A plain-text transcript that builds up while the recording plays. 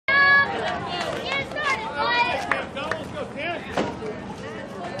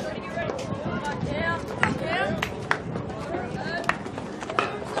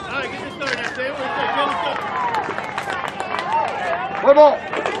Play ball.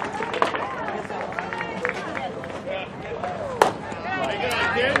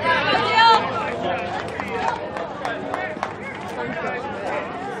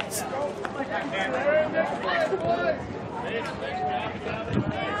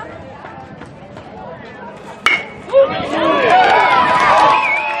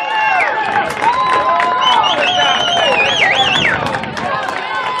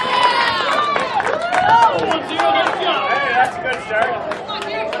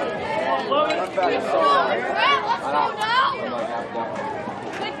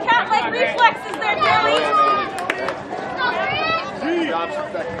 Cat-like reflexes there, Joey.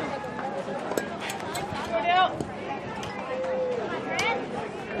 Go down.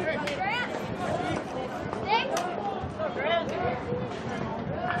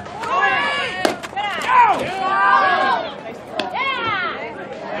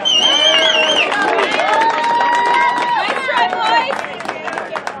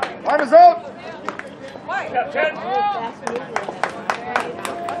 Time is up.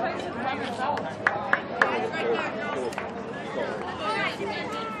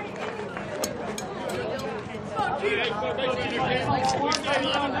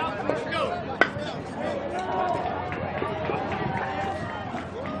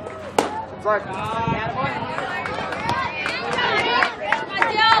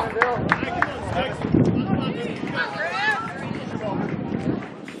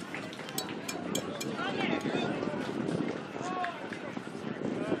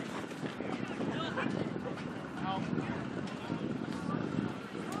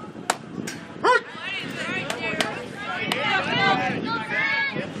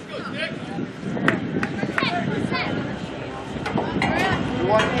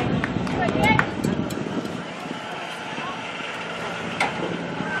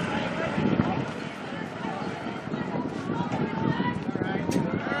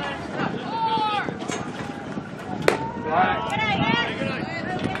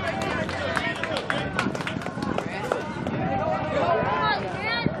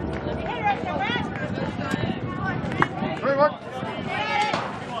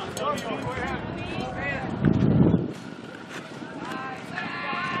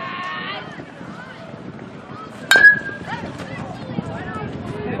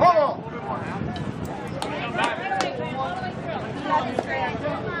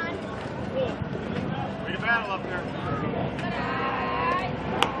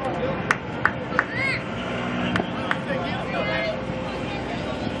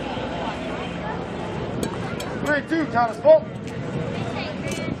 Count is full.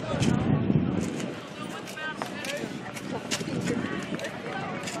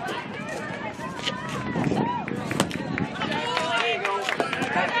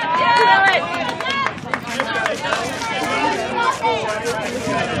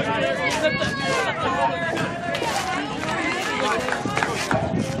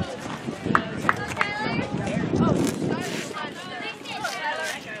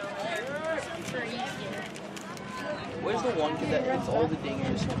 Where's the one kid that hits all the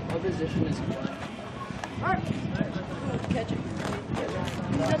dingers? What position is he playing? Catch it.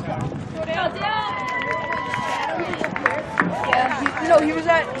 Go down. Yeah,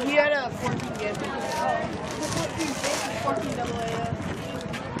 he had a 14 game. 14 double A.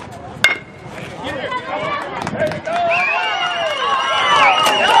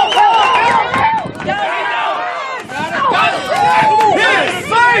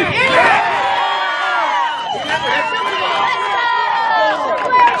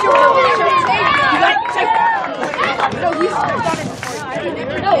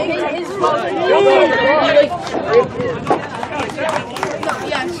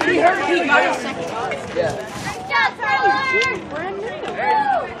 He hurt. He got a second. Yeah.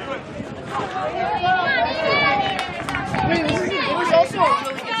 It was also a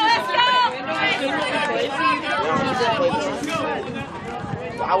really good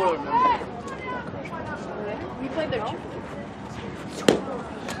I would have remembered. We played their chicken.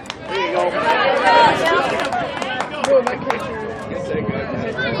 There you go. Bro, my catcher. He's so good.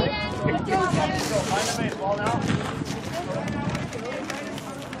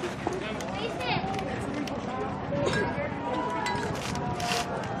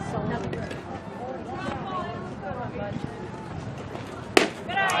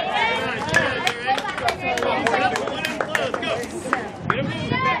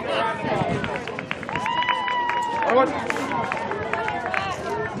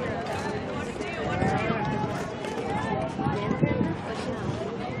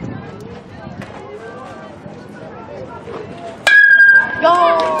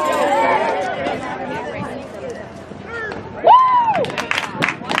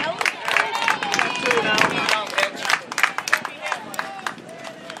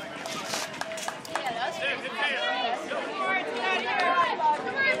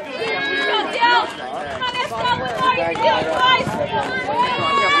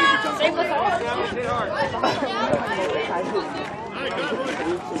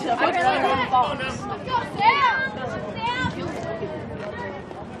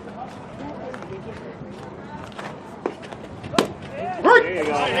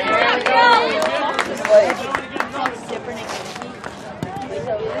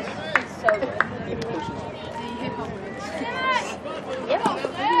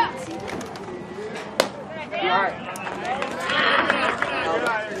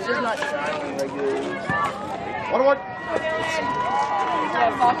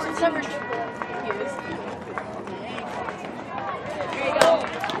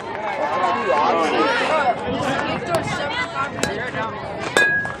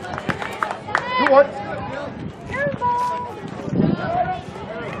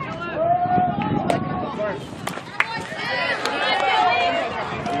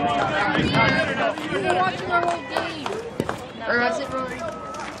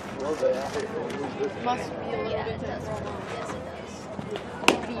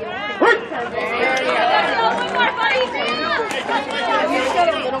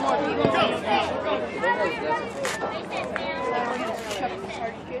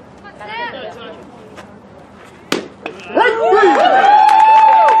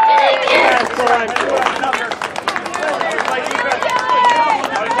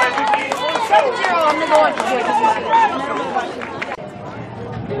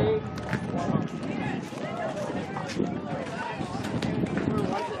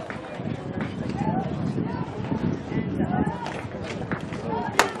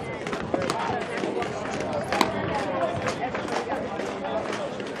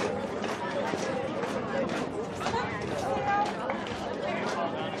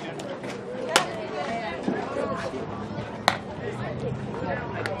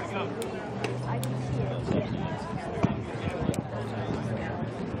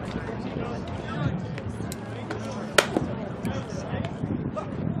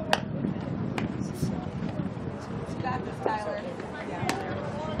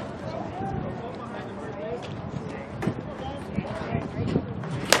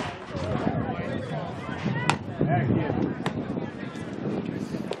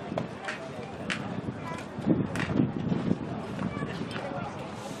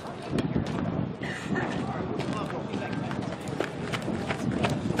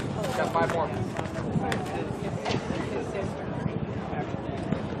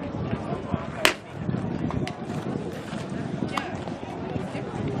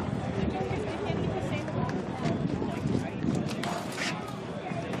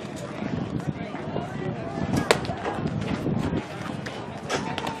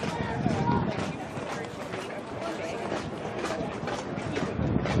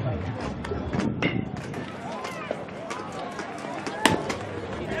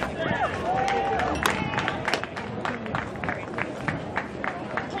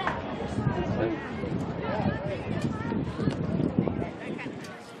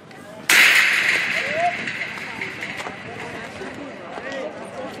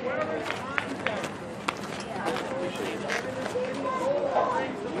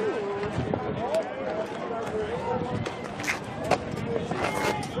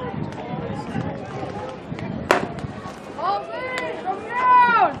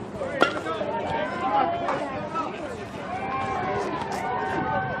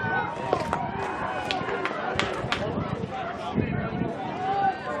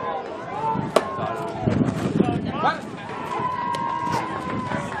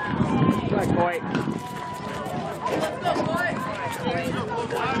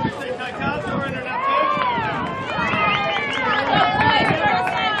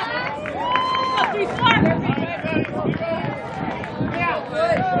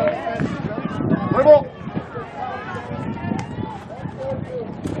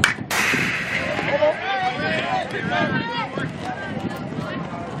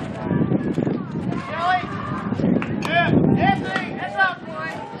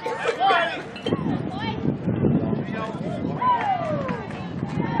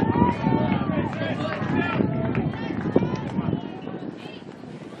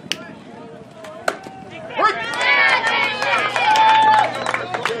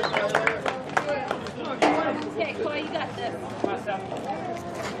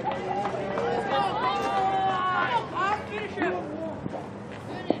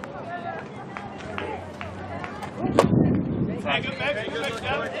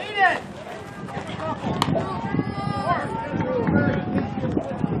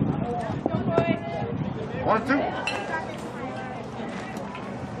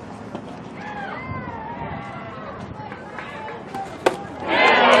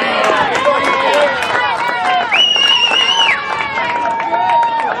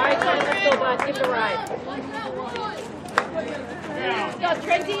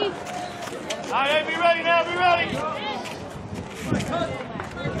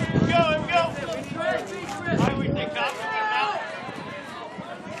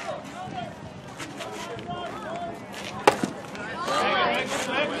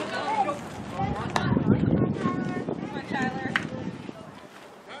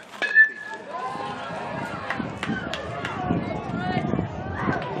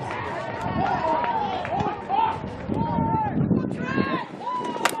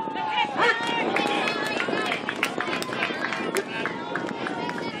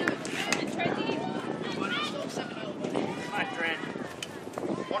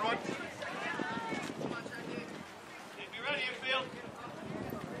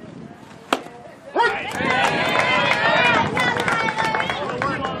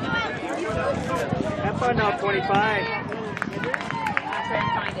 run now, 25. I'll try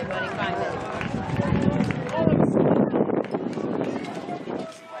and find it, buddy. Find it.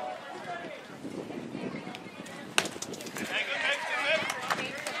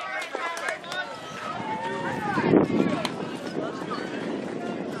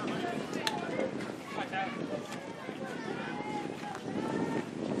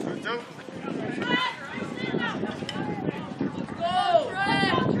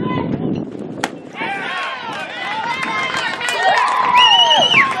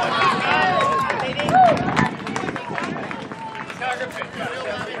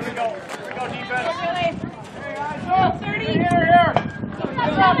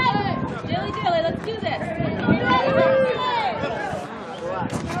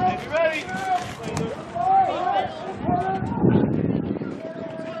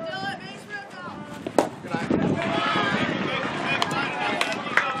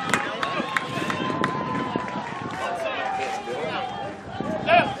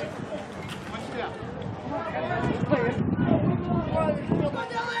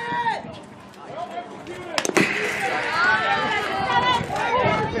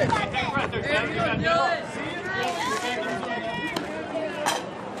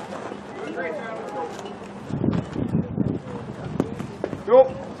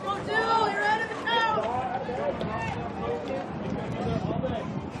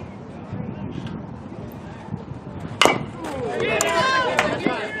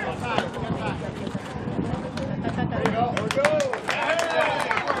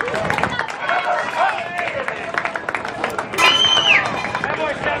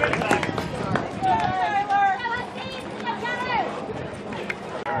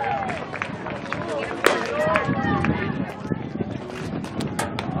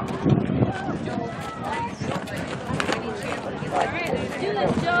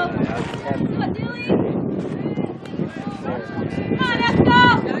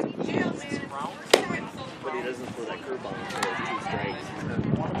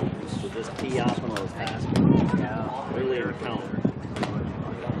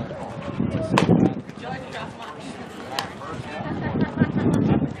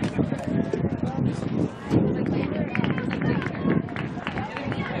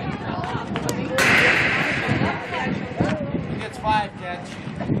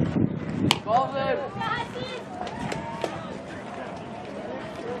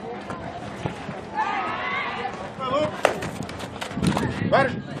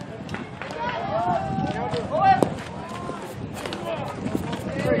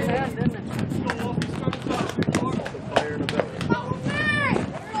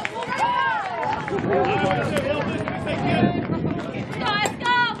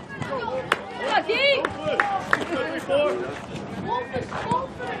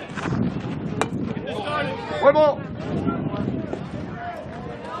 One ball.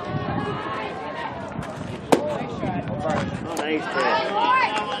 Oh, nice catch.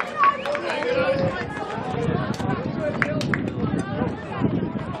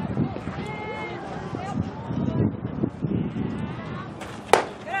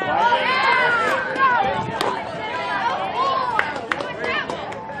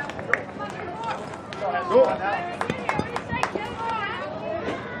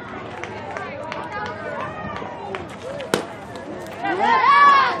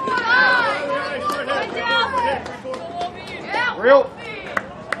 Real.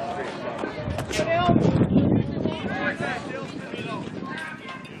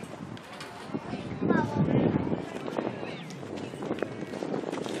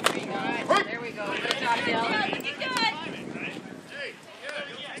 There we go. Good job, Dale. Looking good.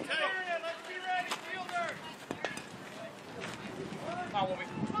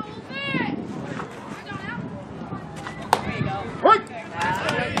 There you go.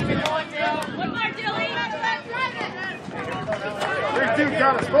 One more, Dilly. 3-2,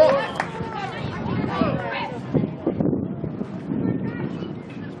 count us full.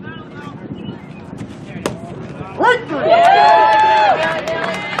 Right through.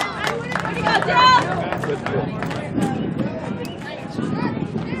 Way to go, Dale.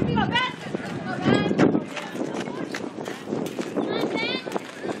 Go back.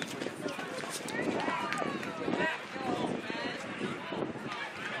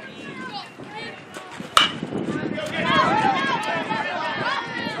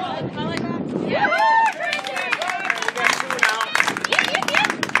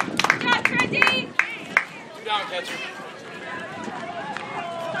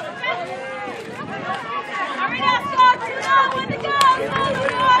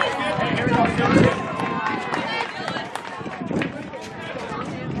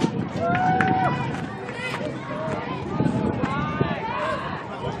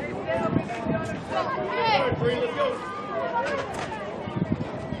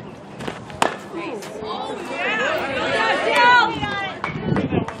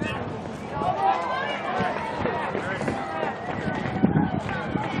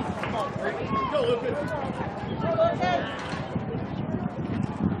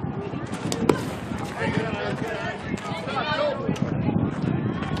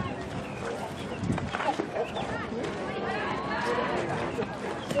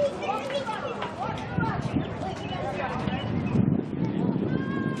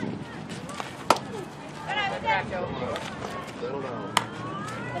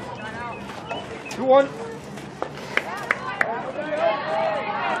 2-1.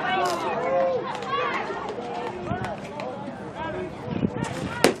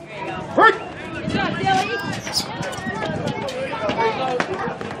 Break. Good job, Dilly.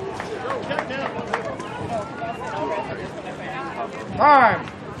 Time.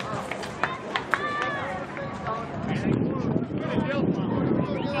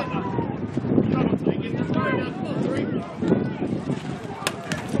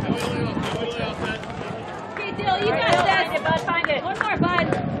 Okay, Dilly, you got that. Bud, find it. One more, Bud.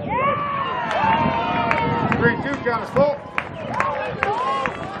 3-2, count is full.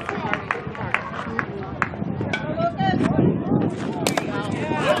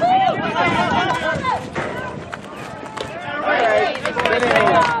 Alright, good inning.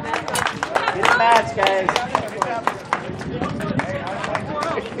 Get the bats, guys.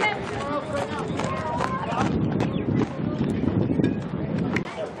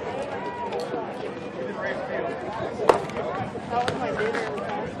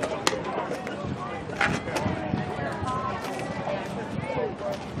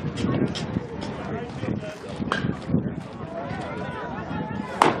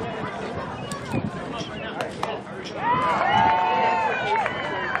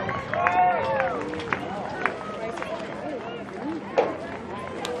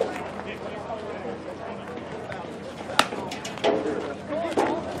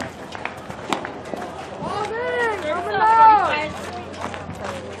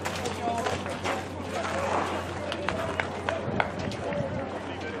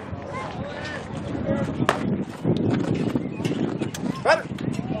 Better.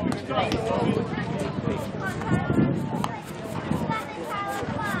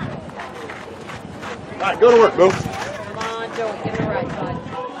 All right, go to work, Boo. Come on, Joe. Give it a ride, Bud.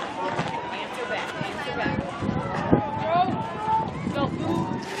 Answer back. Answer back. Go, Boo.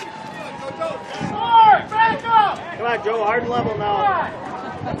 Come on, Joe, hard and level now.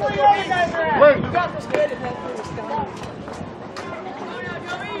 Wait. You got this good and then through the sky.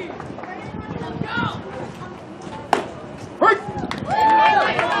 Break.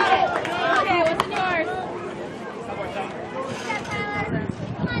 Okay, what's in yours?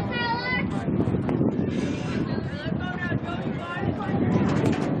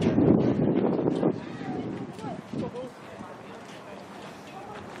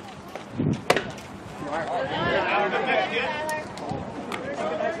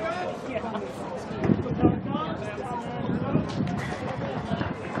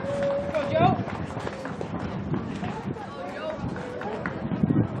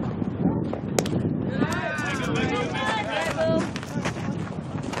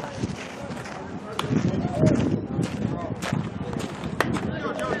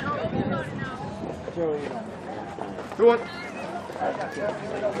 Joe, you know. 2-1.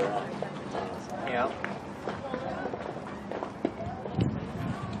 Yeah.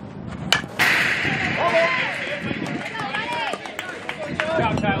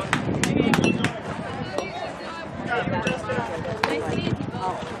 Nice and easy, Bo.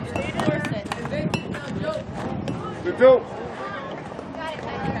 Force it. 2-2.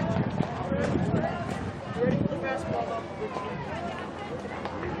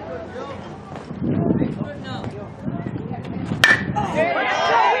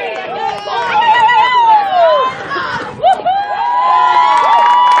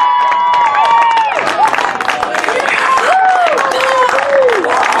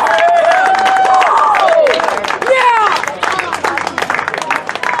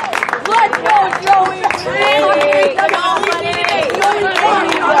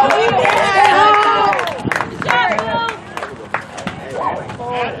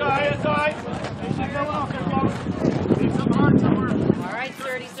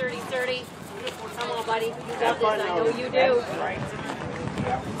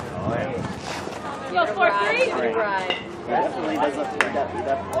 Go, 4-3. Right. Definitely doesn't.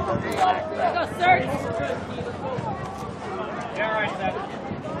 Go, Serge. Yeah, right, 7.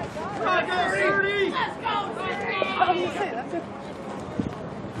 Come on, go, 30. Let's go, 4-3.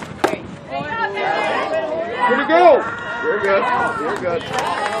 Here we go. You're good. You're good.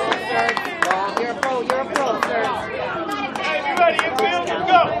 You're a pro. You're a pro, Serge. Hey, you ready? Infield, let's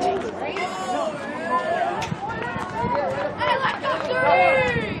go. Hey, let's go,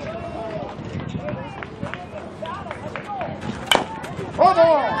 Serge. Hold on.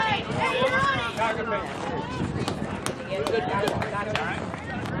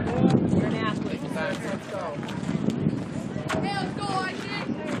 You're an athlete. Let's go. Hey, let's go, Isaac.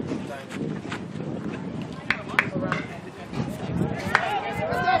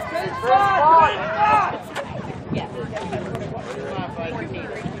 Yeah.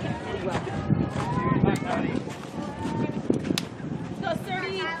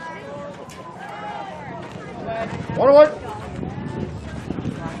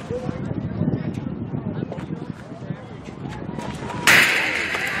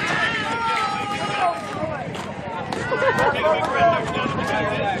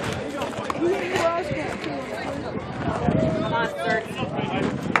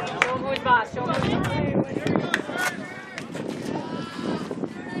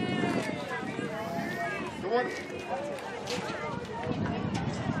 one.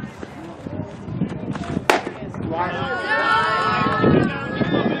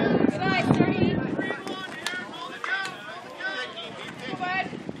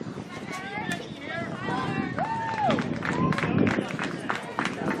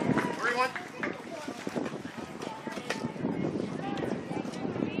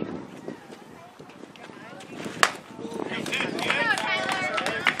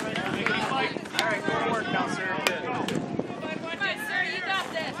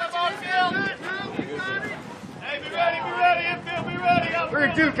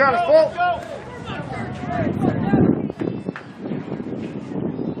 Two count is full.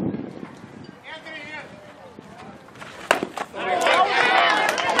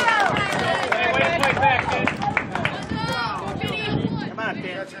 Come on,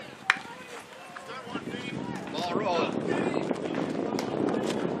 Dan. Ball rolling.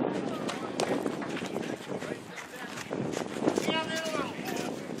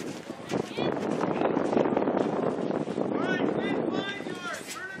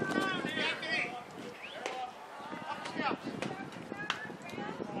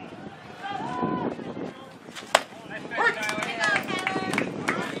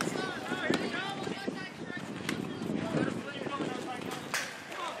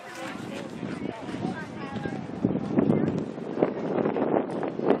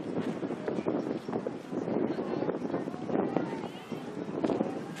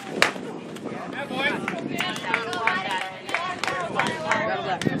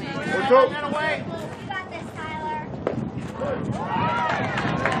 Go. You got this, Tyler.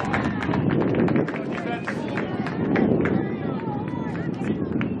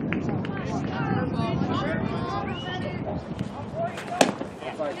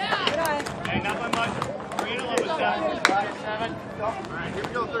 Hey, not by much. 3 and 11, 7. All right, here we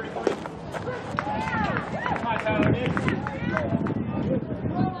go, 33. Come on, Tyler, dude.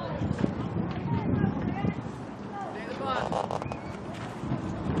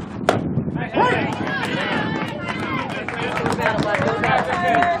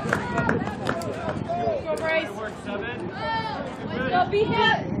 Go, Bryce. Go, be hit.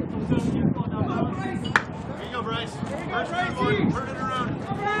 Here you go, Bryce. First one, turn it around.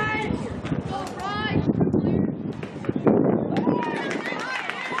 Go, Bryce. Go, Bryce.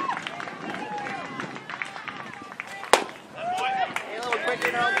 Hey, a little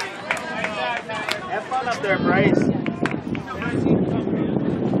quicker now. Have fun up there, Bryce.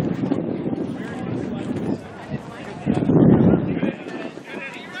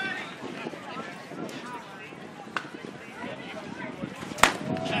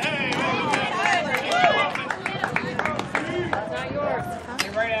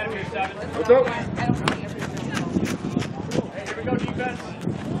 Let's go. Hey, here we go, defense.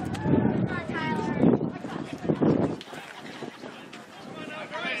 Come on, Tyler.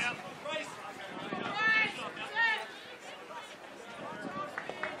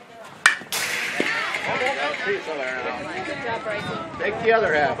 Good job, Bryson. Take the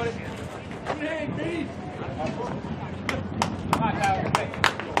other half. Come on, Tyler.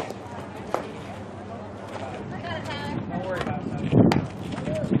 Don't worry about it.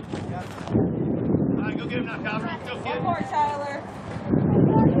 All right, go get him now, Calvin. Go get him. One more, Tyler.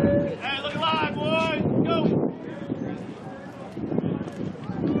 Hey, look alive, boys. Go.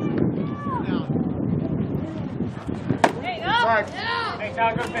 Hey, up. Right. Down. Hey,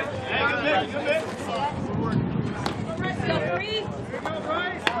 Tyler, go pitch. Hey, go pitch. Go pitch. Go, 3. Here we go,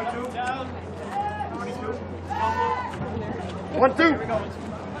 Bryce. 22. Down. 22. 1, 2. Here we go.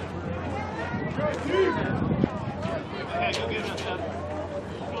 Hey, go get him now, 7.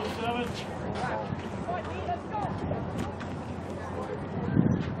 Go, 7.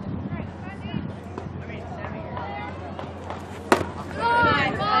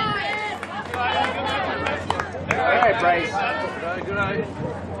 All right, Bryce. Good night.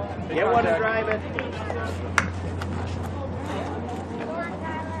 Get one to drive it.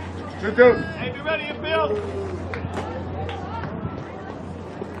 2-2. Hey, be ready, infield. Here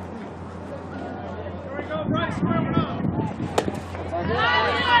we go, Bryce. Square up.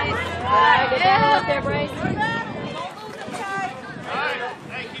 Nice. Good battle up there, Bryce. All right.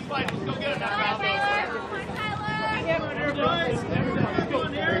 Hey, keep fighting. Let's go get him now, Bryce.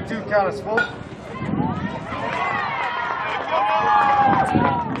 3-2 count is full.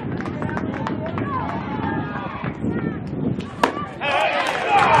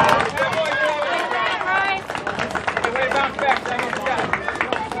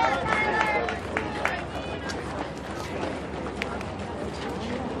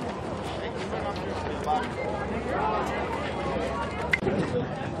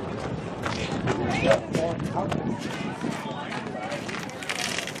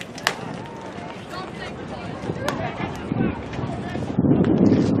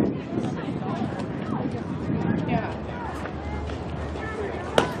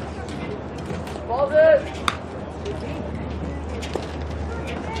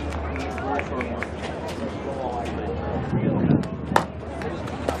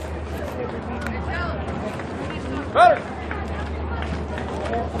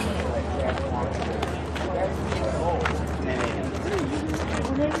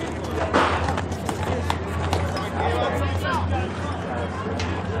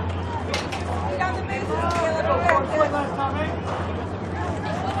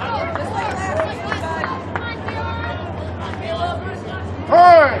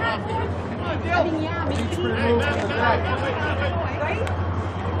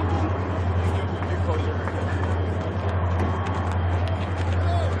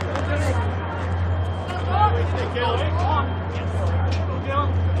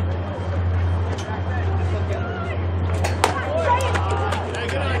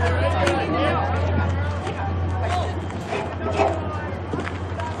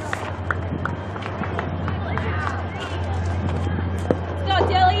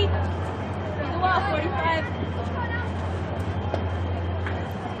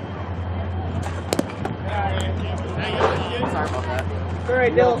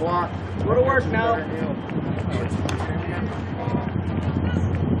 Alright, Dill. Go to work now. You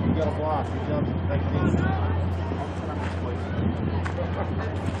got a block. You jump like this.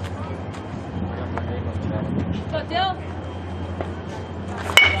 Go, Dill.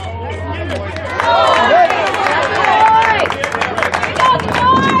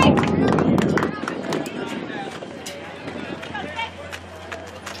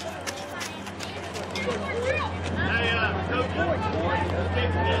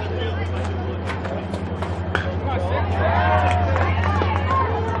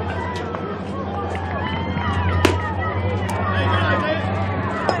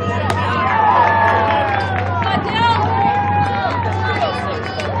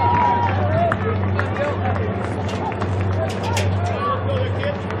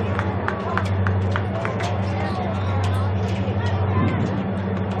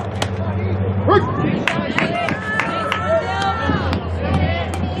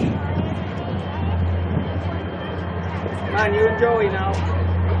 Come on, you and Joey now.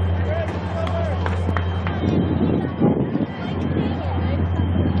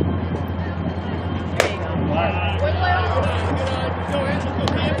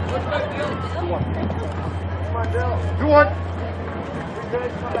 Do one.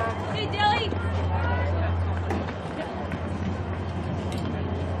 Hey, Dilly.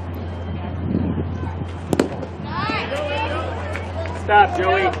 Stop,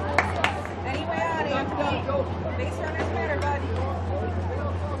 Joey. Anyway out, Anthony. Base runners matter, buddy.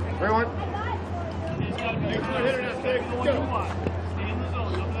 Everyone.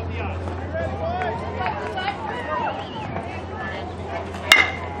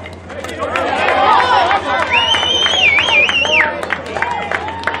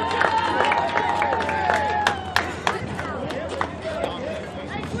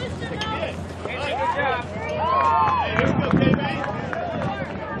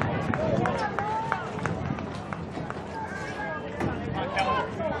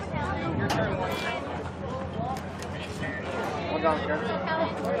 One down, Karen.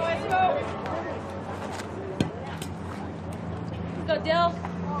 Go, Dill.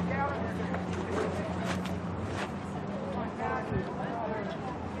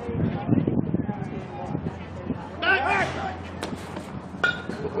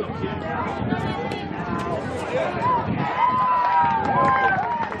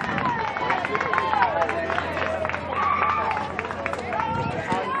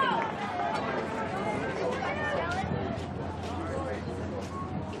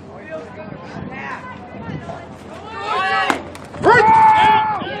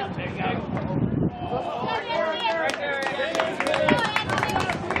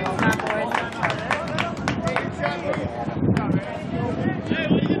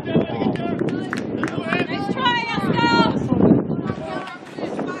 Nice try, Esko.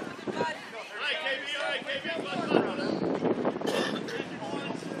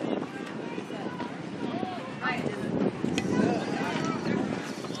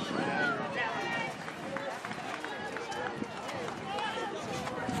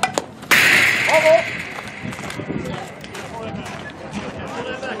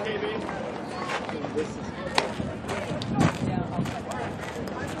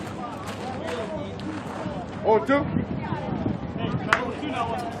 Oh, two.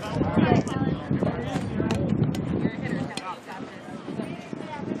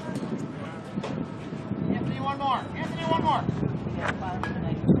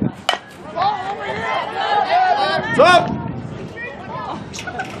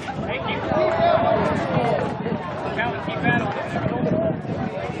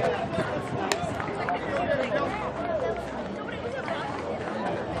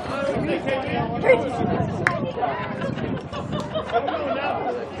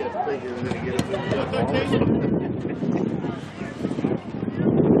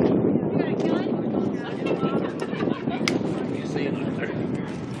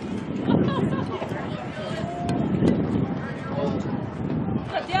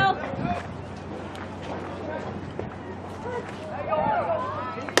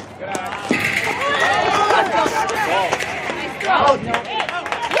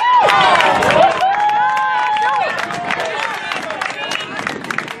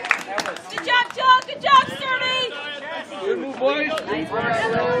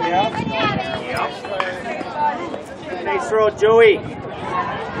 Nice throw, Joey.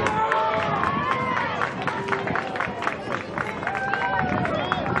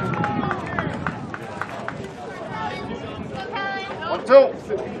 One,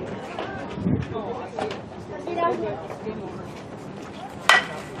 two.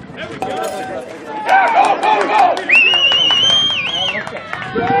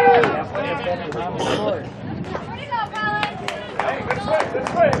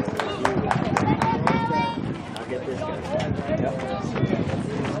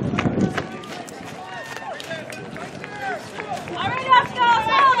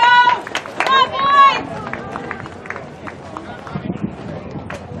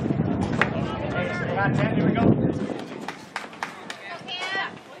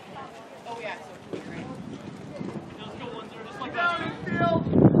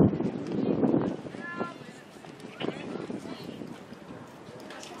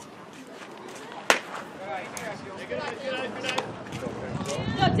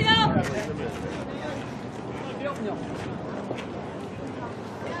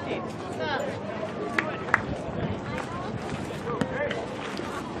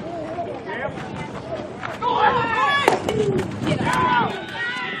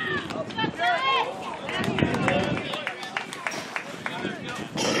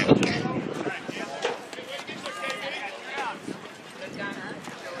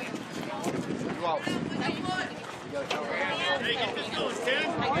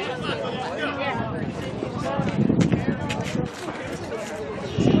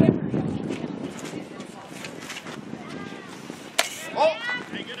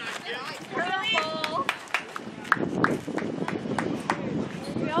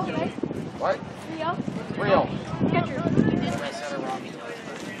 What? 3-0. Catcher.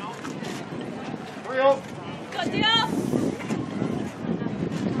 3-0. Good deal.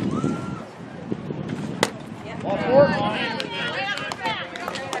 Ball four.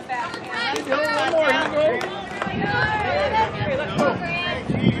 One more. Here we go.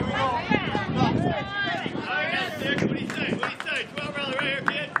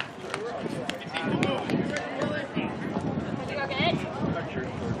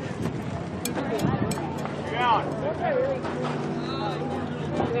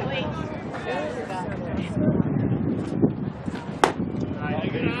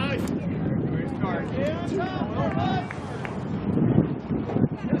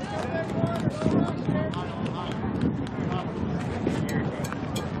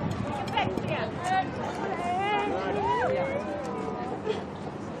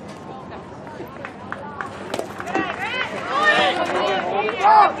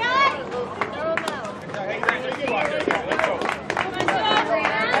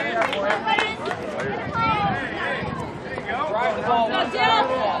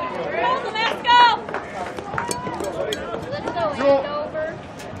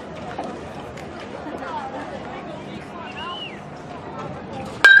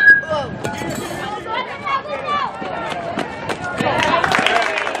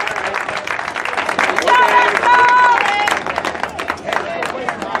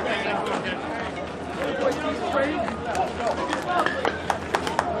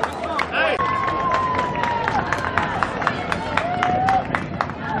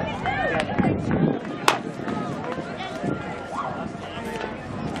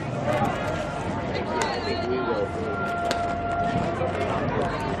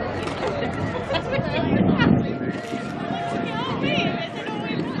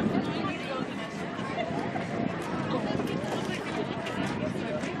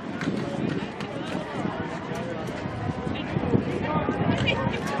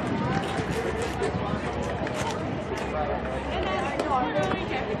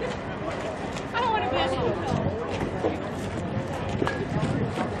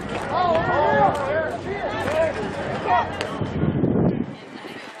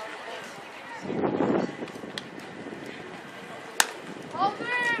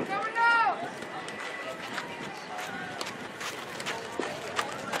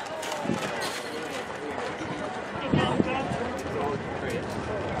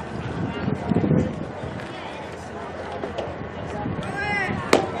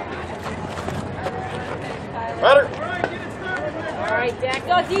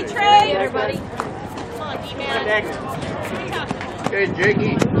 D-Trey! Everybody. Come on, D-Man. Okay,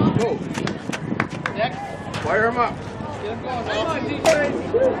 Jakey. Go. Next. Fire him up. Come on, D-Trey.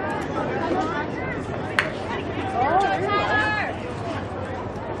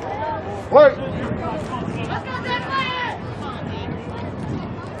 Wait.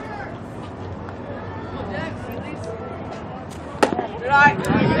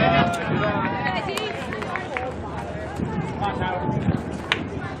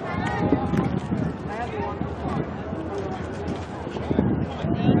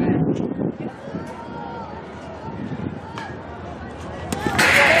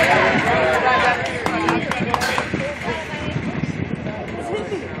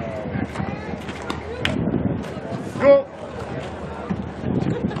 Go.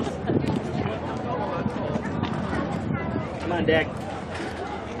 Come on, Dick.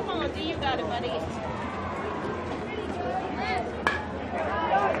 Come on, D, you got it, buddy.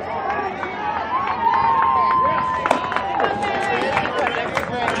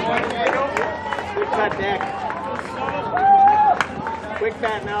 Quick cut, Dick. Quick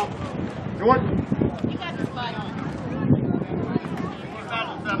cut now. Go on. You got this, bud.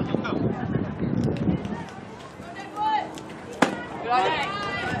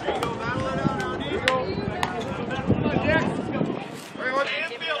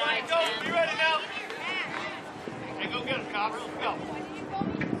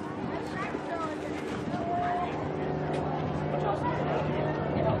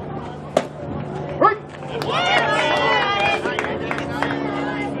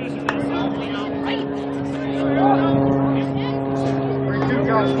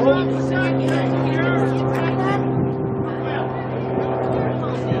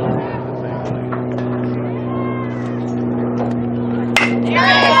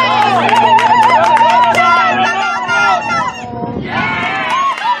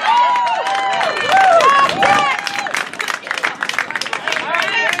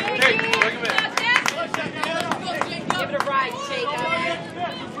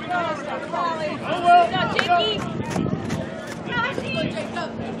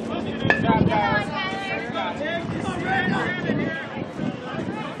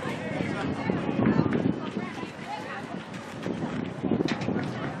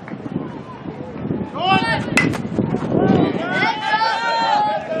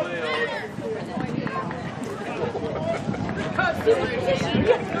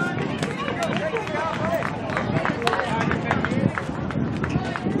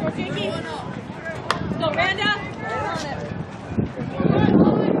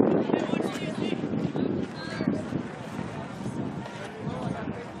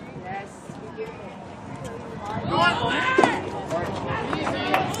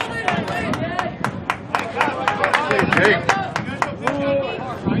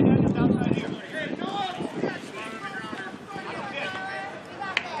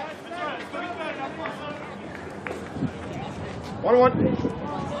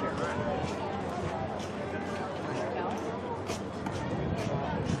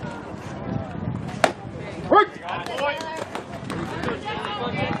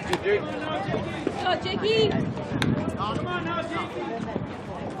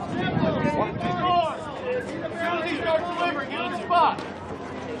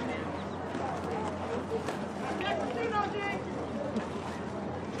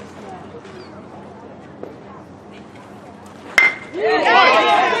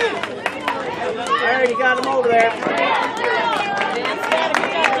 There, you got him over there.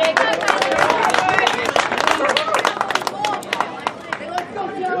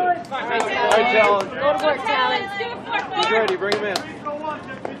 All right, Talon. Go to work, Talon. He's ready. Bring him in.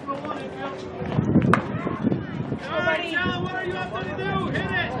 Talon, what are you up to do?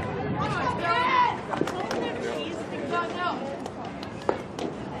 Hit it!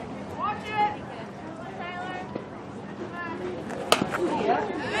 Watch it!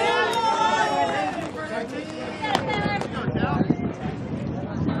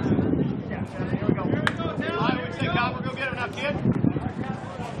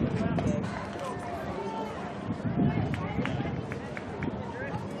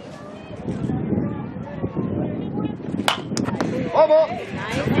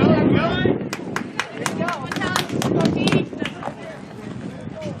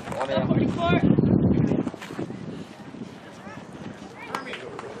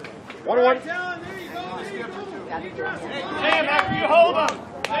 Sam, after you hold him.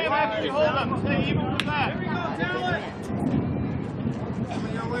 Sam, after you hold him. Stay even with that. Here we go, Talon.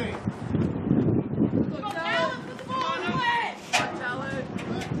 Coming your way. Go, Talon. Put the ball in the way. Talon.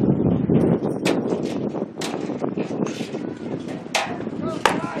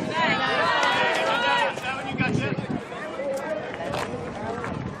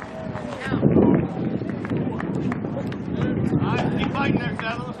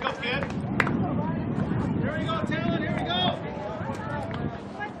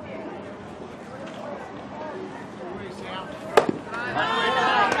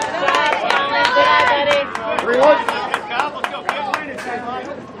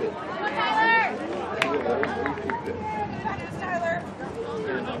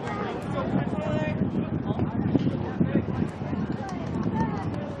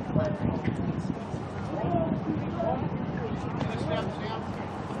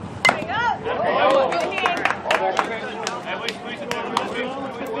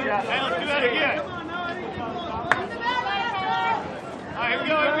 Hey, let's do that again. All right, here we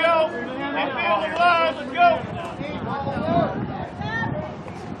go, here we go. Keep feeling alive, let's go.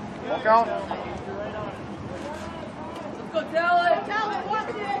 Walk out. Let's go, Talent. Talent, watch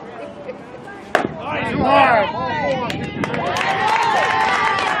it. All right, Too hard.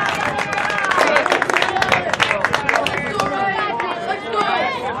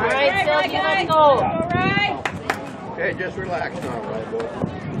 All right, Sylvia, let's go. All right. Okay, just relax now, right, boy.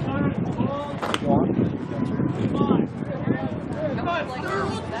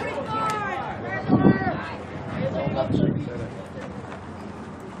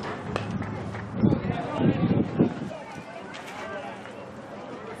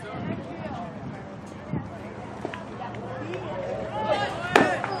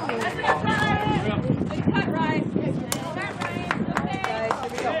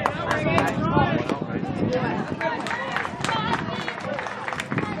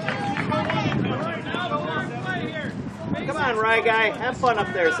 Come on, Rye guy. Have fun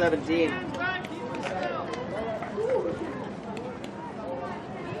up there, 17.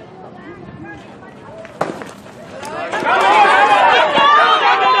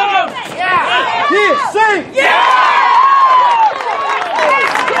 Yeah, sing! Yeah.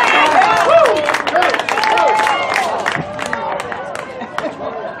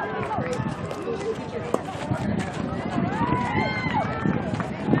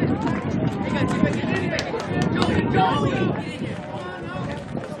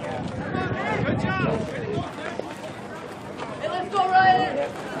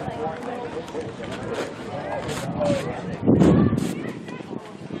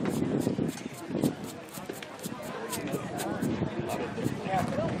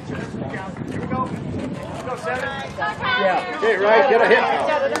 Okay, Rye, get a hit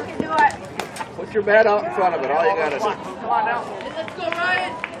now. Put your bat out in front of it. All you got to do. Come on now. Let's go,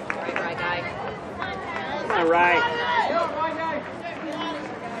 Ryan. All right, right, guy. Come on, Rye.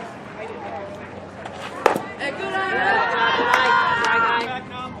 Hey, good Right, eye. right, guy.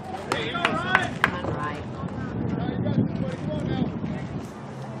 Come on, right.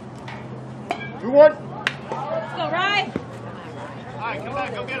 2-1. Let's go, right. All right, come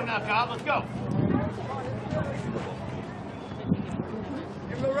back, go get him now, Cobb. Let's go.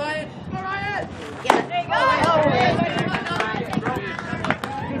 Here we go, Ryan. Go, Ryan. There you go.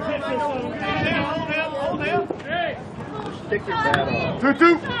 Hold him, hold him. Stick your bat out.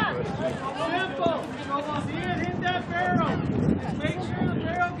 2-2. Simple. See it hit that barrel. Make sure the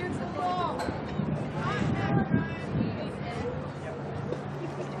barrel gets the ball.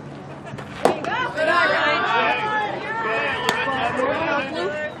 Good eye, Ryan.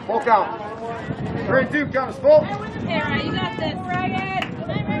 Walk out. 3-2, count us full. Okay, right, you got this.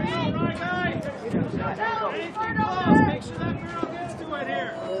 Make sure that barrel gets to it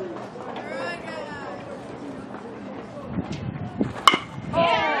here.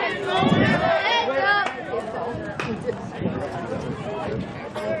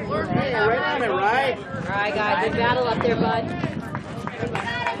 Right on it, Rye. All right, guy. Good battle up there, bud.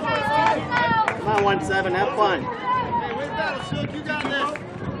 Come on, 1-7. Have fun. Hey, wait battle, Silk. You got this.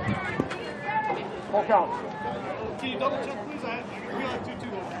 Walk out. Can you double check, please? I feel like 2-2.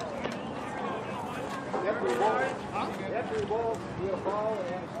 After the ball, you get a foul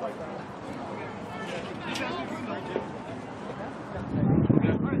and a strike. You guys do good, don't you?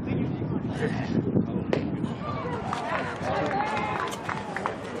 All right, thank you.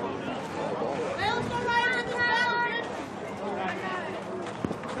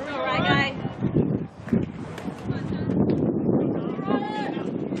 All right, guy.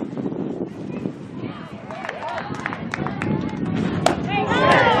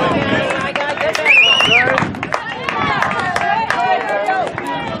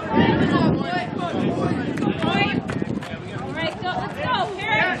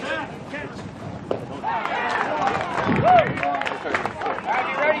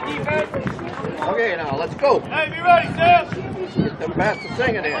 Okay, now let's go. Hey, be ready, Sam. Get them bats to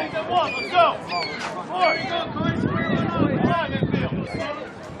singing here. Let's go. Four. Come on, infield.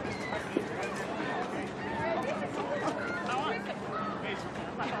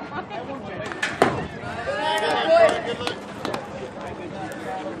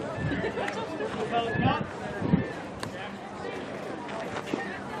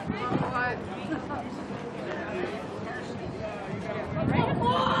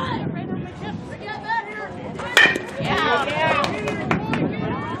 Yeah.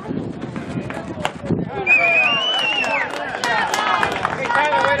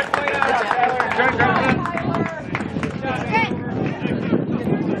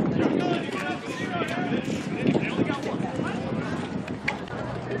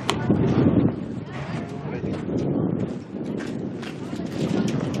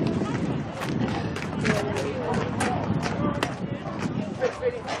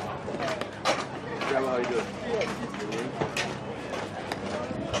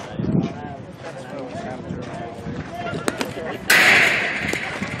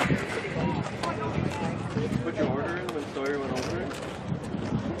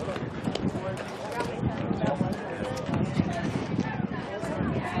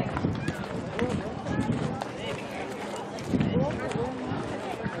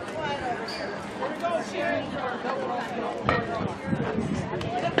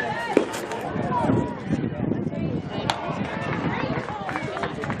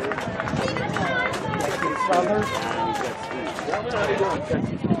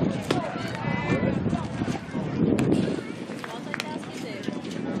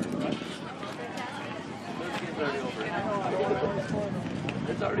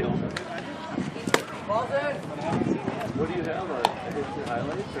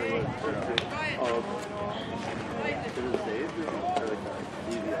 highlights or what? Oh, did it save or like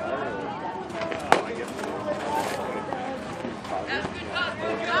DVR or? I guess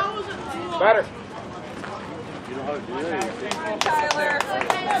Better. you know how to do that? Tyler.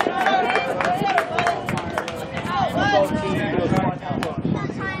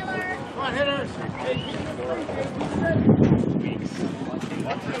 Come on, hitters.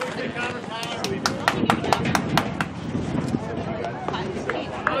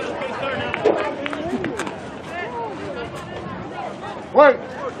 Wait.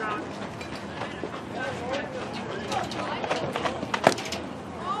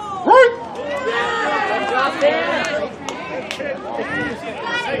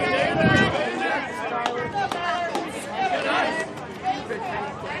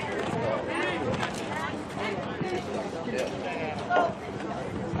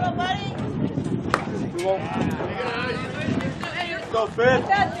 Go, Finn.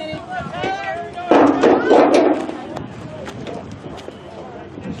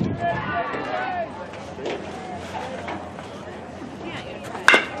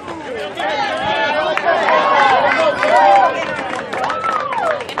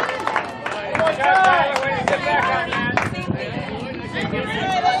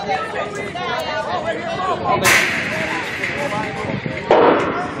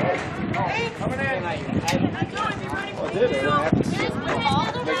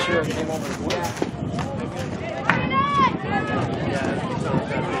 Make sure it came over the wheel.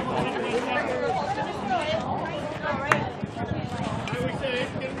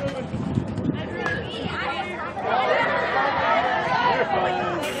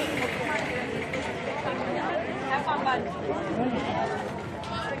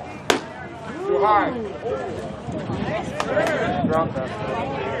 Too high. Drop that.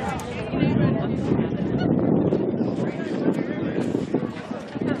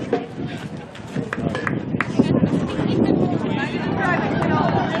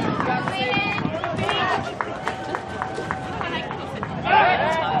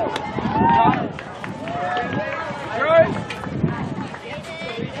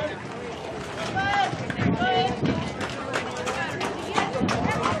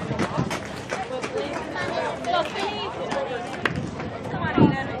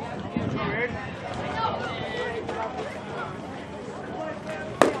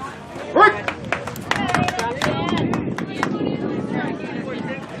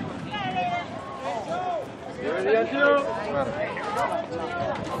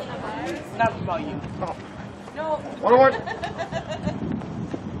 Not about you. No. 1-1.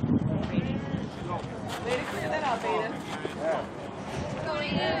 Way to clear that out, Beta.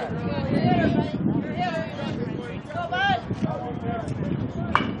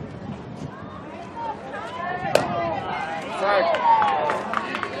 Right.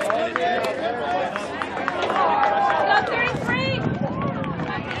 Go 33.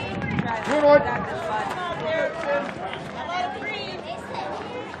 Good one.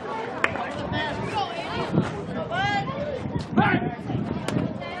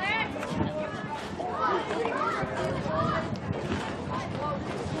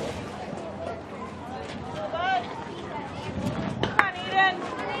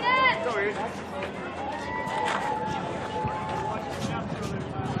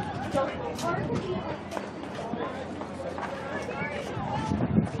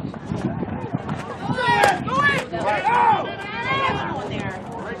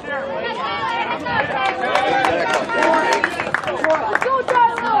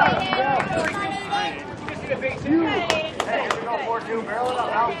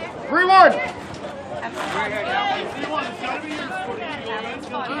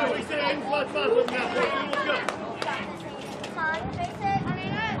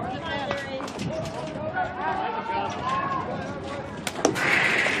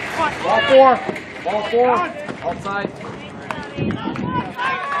 Ball four. Ball four. Outside.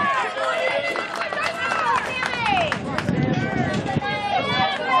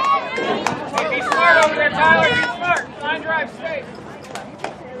 Be smart over there, Tyler. Be smart. Line drive, straight.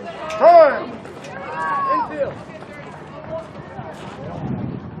 Time. Infield.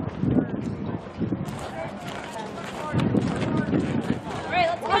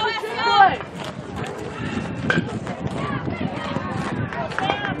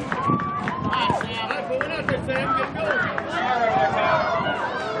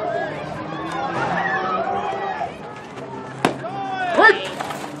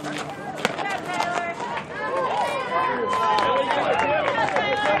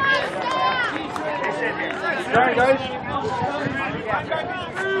 Sorry, guys.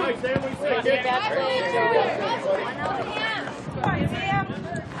 Exactly.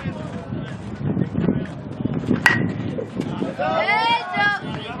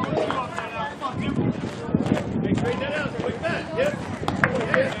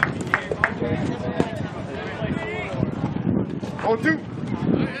 Oh, two.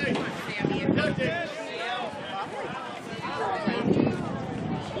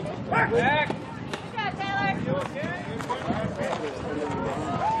 Back.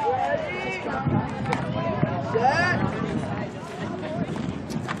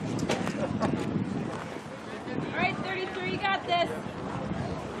 Alright, 33, you got this.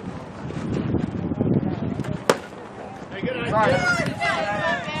 Hey, good idea. Right.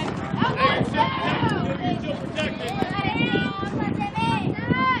 Hey, you're still protected.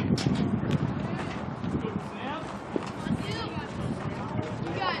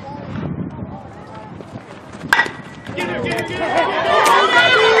 Get her, get her, get her.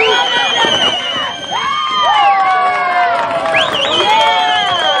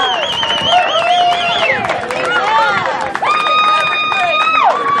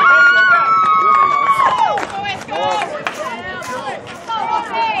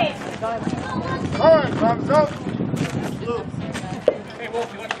 All right, thumbs up. Hey,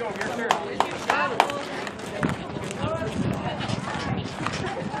 Wolfie, let's go. Your turn.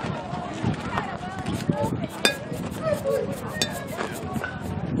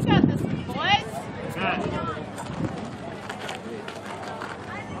 Got this, boys.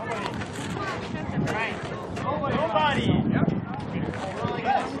 Nobody. Yep.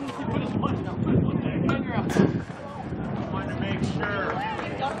 Wanted to make sure.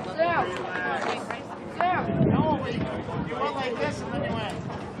 No, you went like this and then you went.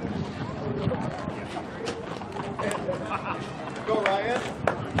 Go, Ryan.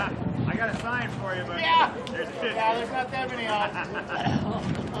 I got a sign for you, but there's 50. Yeah, there's not that many odds.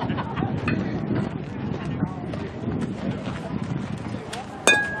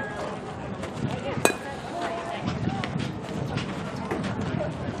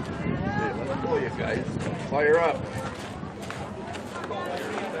 Let's go, you guys. Fire up.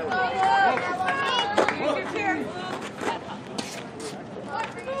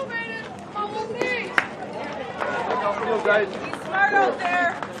 Come on, guys. Smart out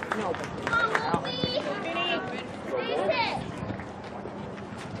there.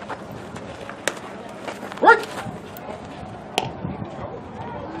 Work.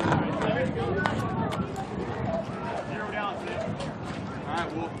 Zero down, Sid. All right,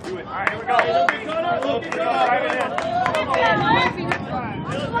 Wolf, do it. All right, here we go. Look at Gunner. Look at Gunner. Drive it in.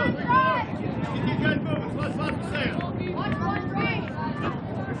 Get these guys moving. Let's sail.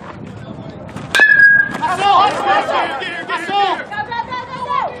 Hustle! Hustle! Get here, get here, get here.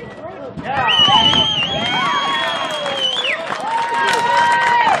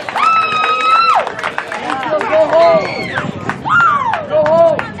 Go home. Go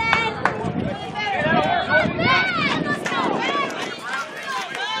home.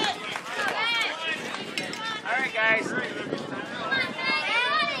 All right, guys.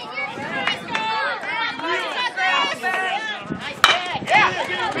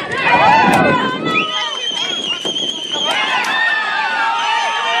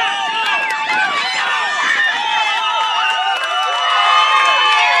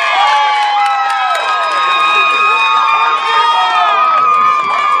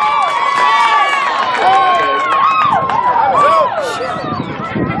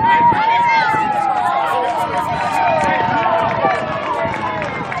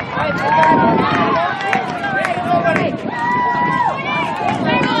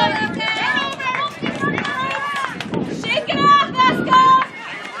 Shake it off, Esko.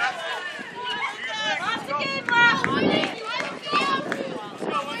 Lost the game left.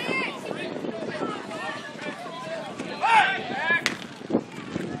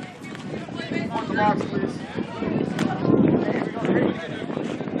 On the box, please.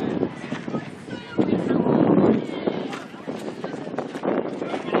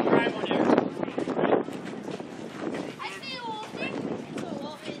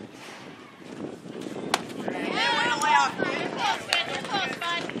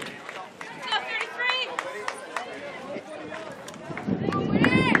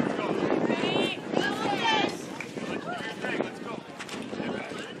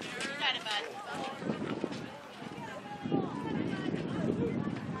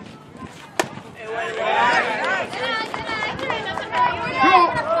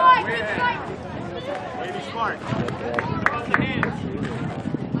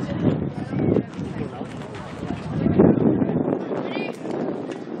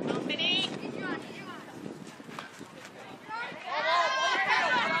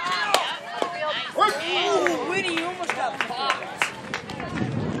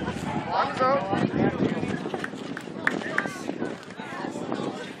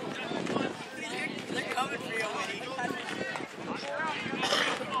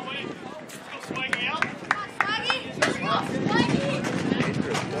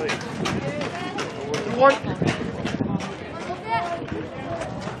 one.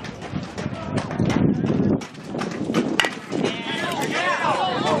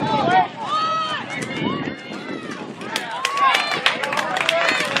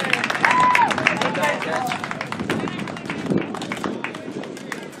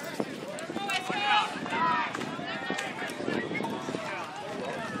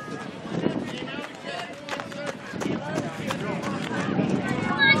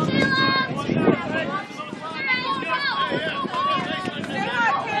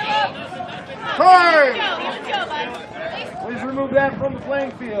 Please remove that from the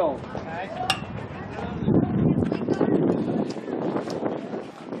playing field.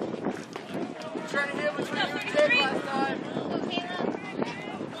 Trying to hit what you did last time.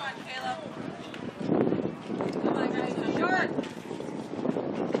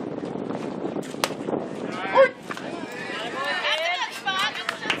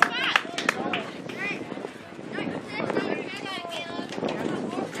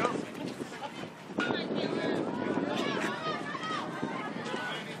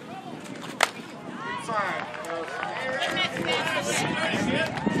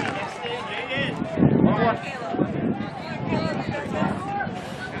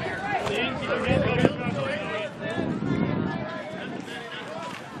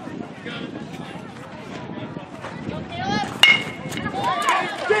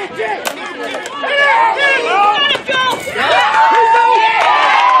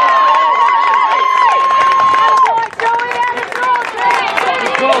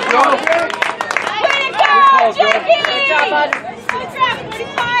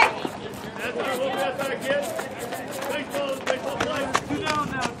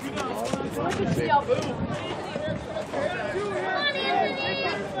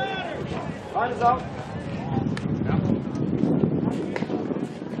 Line is out.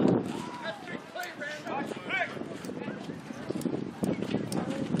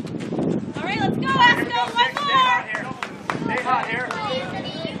 All right, let's go, Esko. One more. Stay hot here.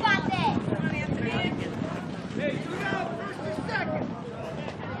 You got this. Hey, you down first and second.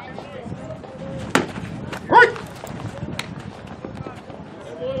 Right.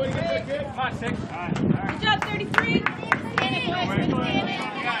 Come on, 6. All right. Good job, 33.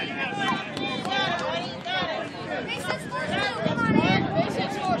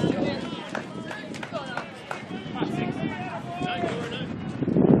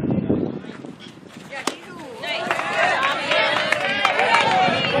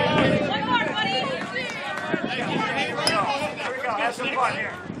 Have some fun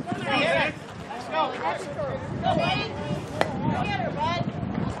here. Let's go.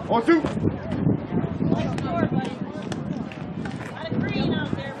 1, 2.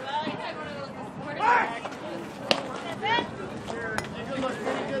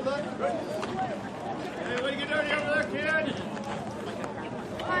 Hey, way to get dirty over there, kid.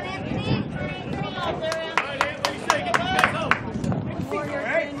 All right, Anthony, what do you say? Get these guys home. All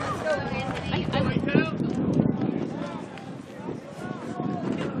right.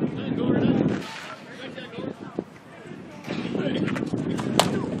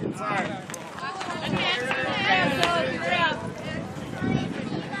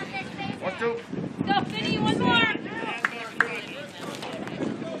 Right down. Go, Finny, one more.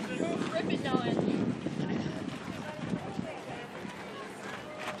 Rip it, Noah.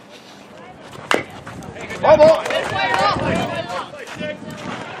 Ball, ball.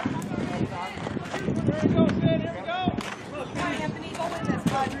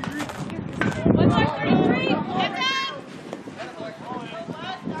 One more, 33. Get down.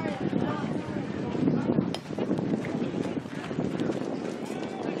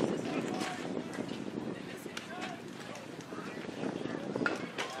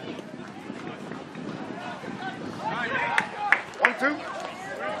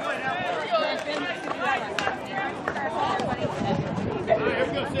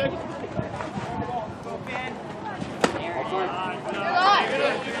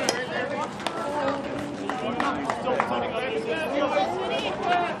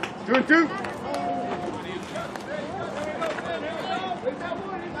 Two and two.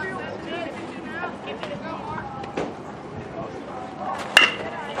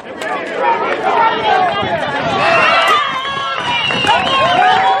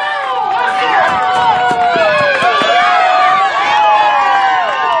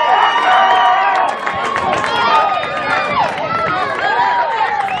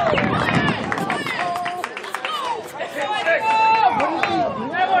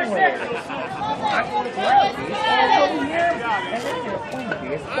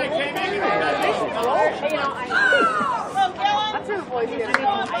 Yeah,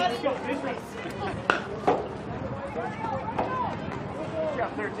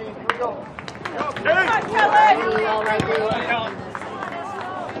 13. Here we go.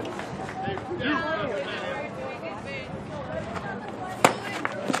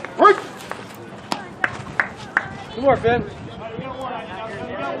 Two more, Ben.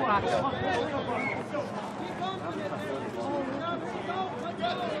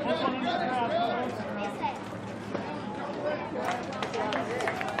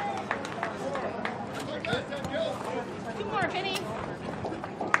 Two more, Vinny.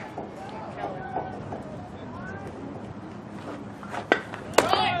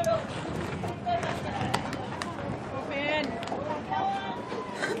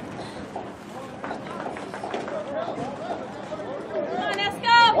 Come on,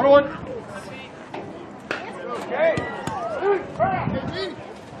 Esko. 1-1.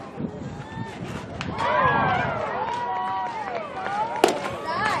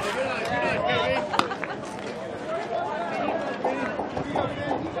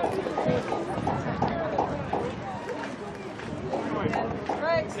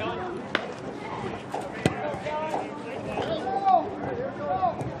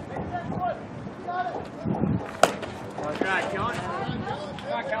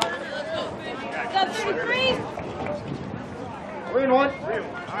 Sub 33. 3-1. All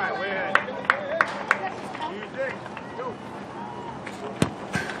right, way ahead. Music. Go.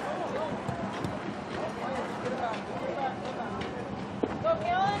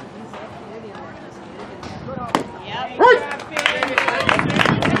 Yep.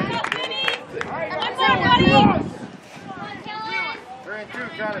 Right. One more, buddy.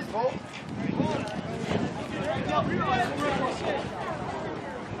 3-2, got us full.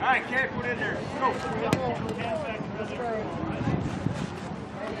 All right, Kate, put in there. Go.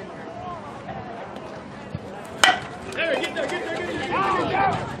 There, get there, get there, get there.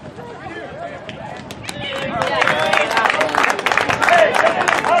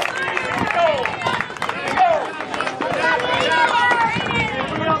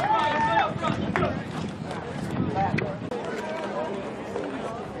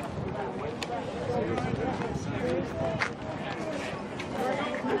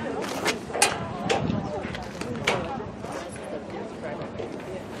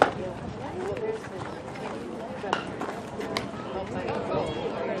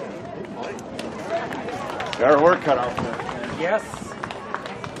 Got our work cut out for us. Yes.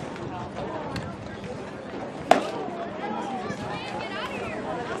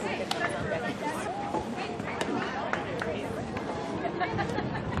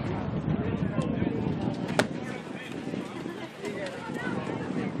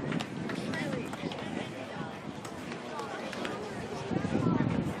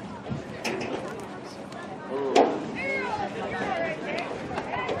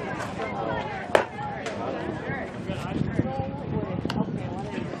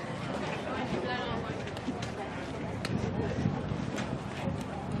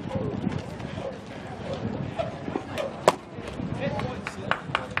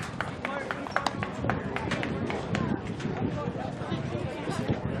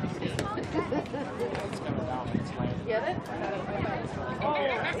 Get it?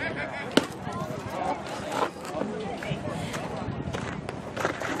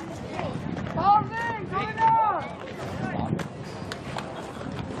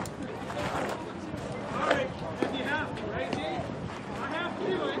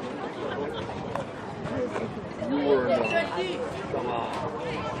 You were in the...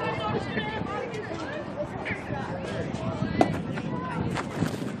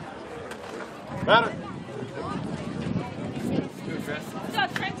 Matter. What's up,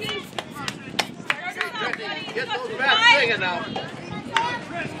 Trenty? Get those bats singing now.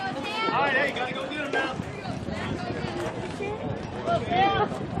 All right, hey, you gotta go get him now.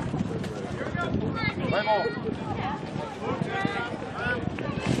 Play ball.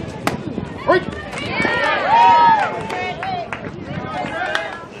 Right.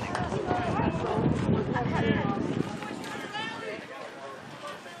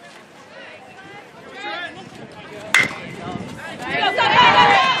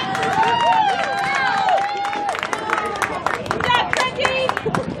 Go,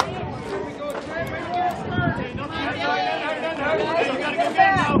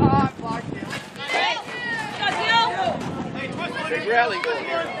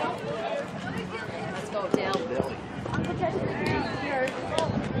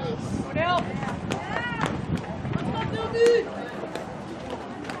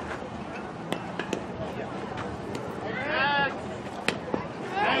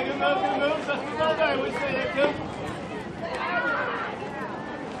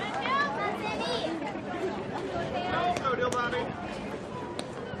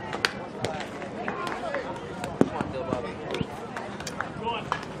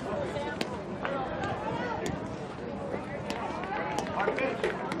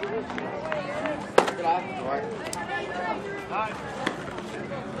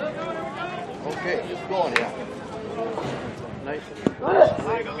 Okay, it's going, yeah. Nice. All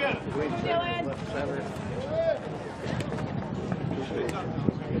right, go get it. Left center.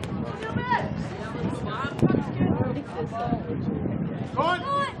 Go on.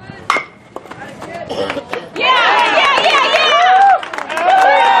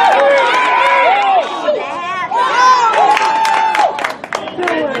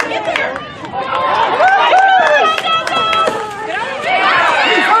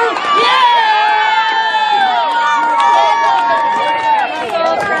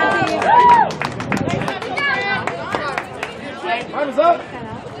 Time's up.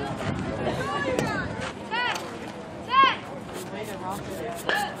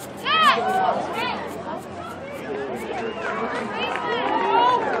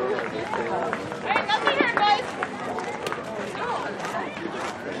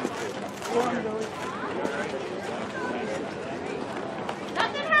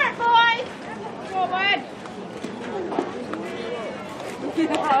 Nothing hurt, boys. Go on, bud.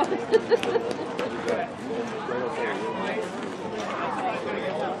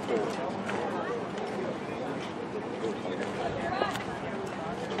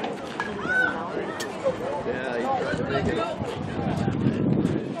 Yeah, he tried to make it.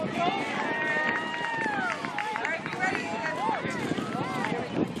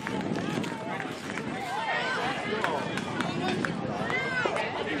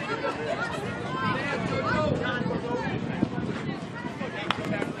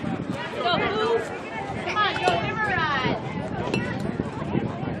 Go, Boo. Come on, go, give her a ride.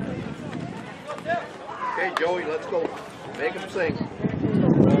 Okay, Joey, let's go. Make him sing.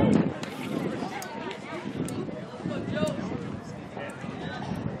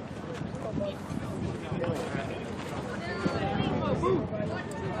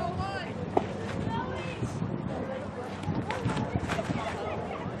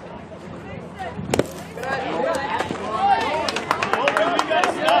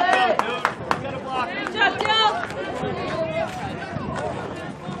 Good job, Joe.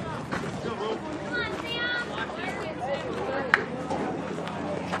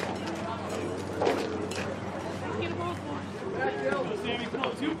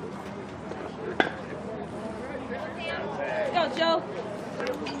 Go, Joe.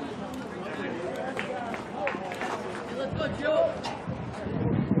 Let's go, Joe.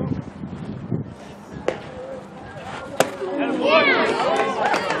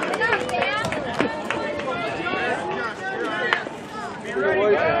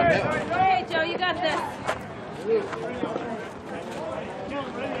 Hey, Joe, you got this.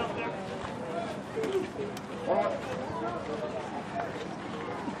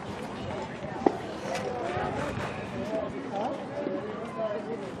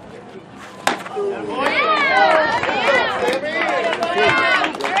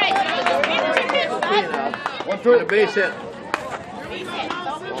 One through the base hit. You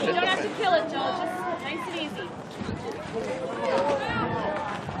don't have to kill it, Joe. Just nice and easy.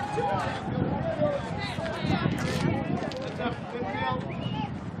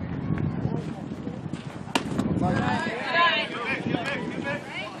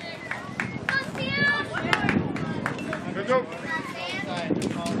 Good job.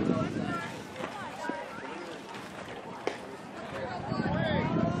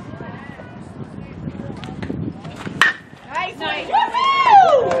 Nice, nice.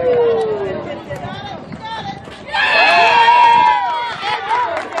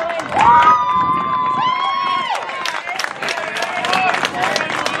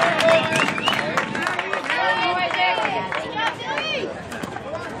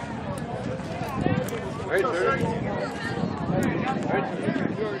 Right, sir.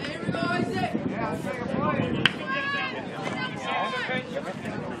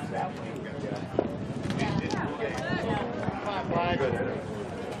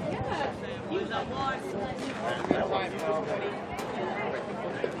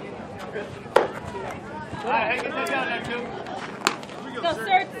 All right, hey, get that down there, too. Go,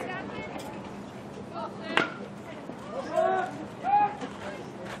 Sir.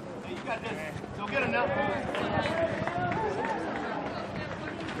 Hey, you got this. Go get him now.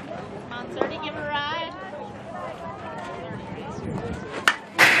 Come on, Sir, give her a ride.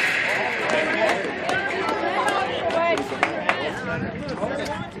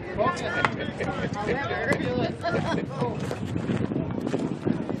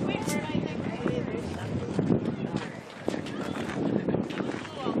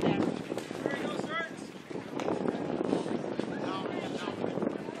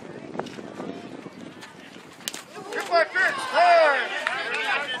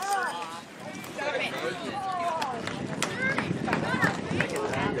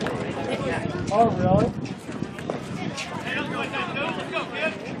 Oh, really? Hey, let's go, let's go,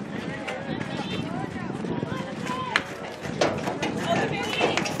 kid.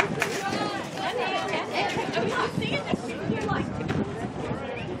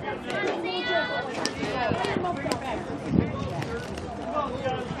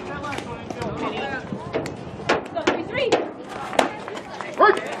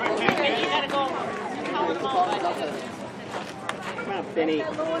 Come on, Benny.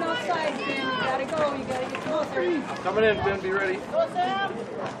 Going outside, Sam. You gotta go. You gotta get closer. Coming in, Ben. Be ready. Go, Sam.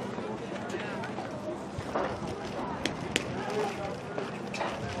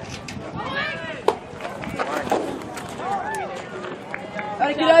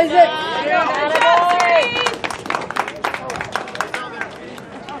 Gotta get Isaac.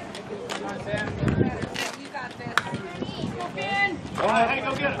 You got this. Go, Ben. All right, hey, go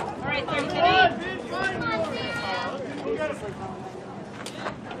get it. All right, 30 minutes.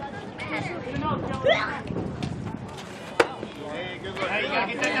 Hey, good luck. Hey, you gotta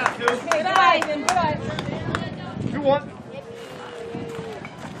get that down, too. Okay, good eye, then. Good eye. 2-1.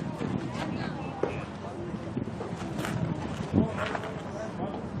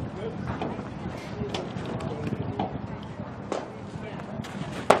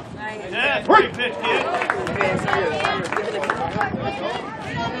 Yeah, great pitch, kid.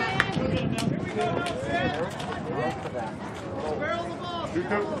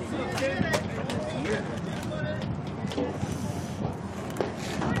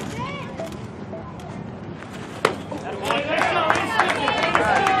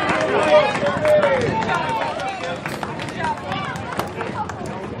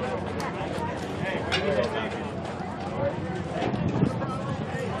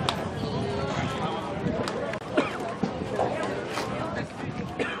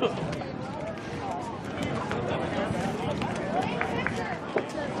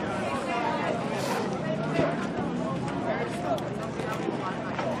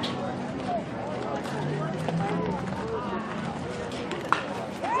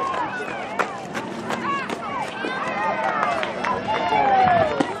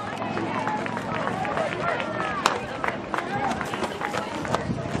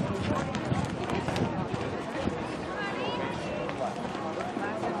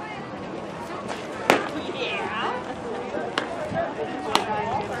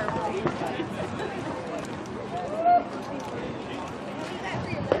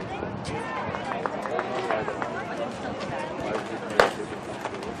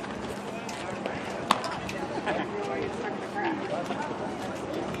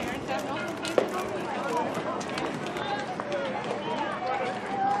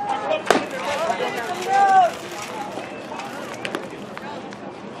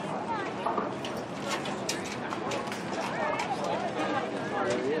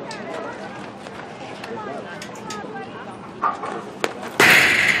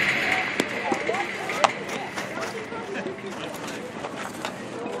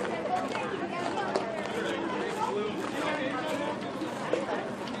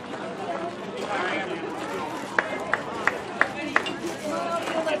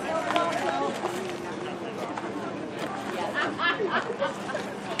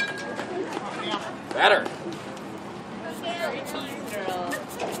 Better.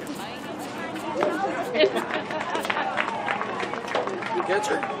 Good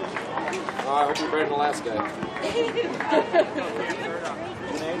catcher. Oh, I hope you're better than the last guy.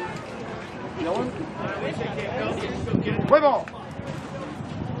 Play ball.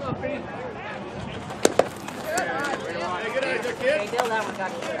 Hey, good eye, kid. Hey, Dale, that one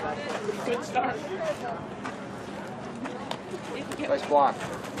got you. Good start. Nice block.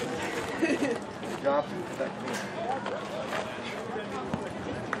 Good job.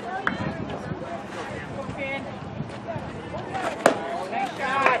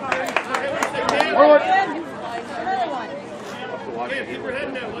 Forward. Hey, keep your head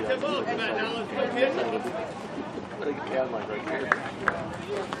down. Watch that ball come out now. Let's go, kid. I think you had like right here.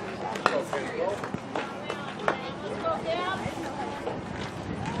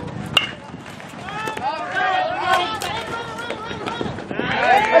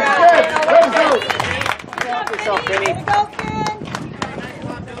 Help yourself, Benny. Go, Ben.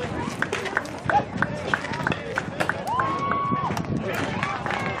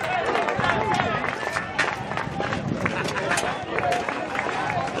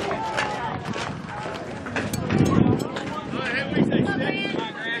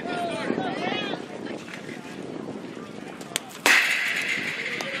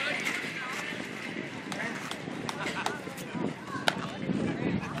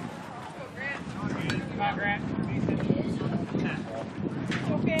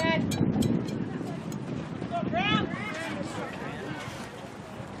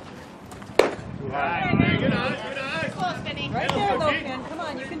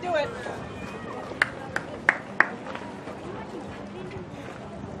 it.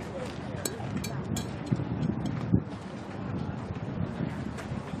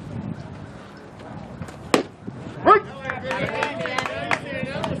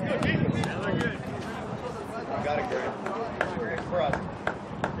 Got it, Greg. For us.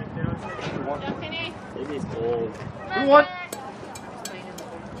 Maybe it's old. Who won?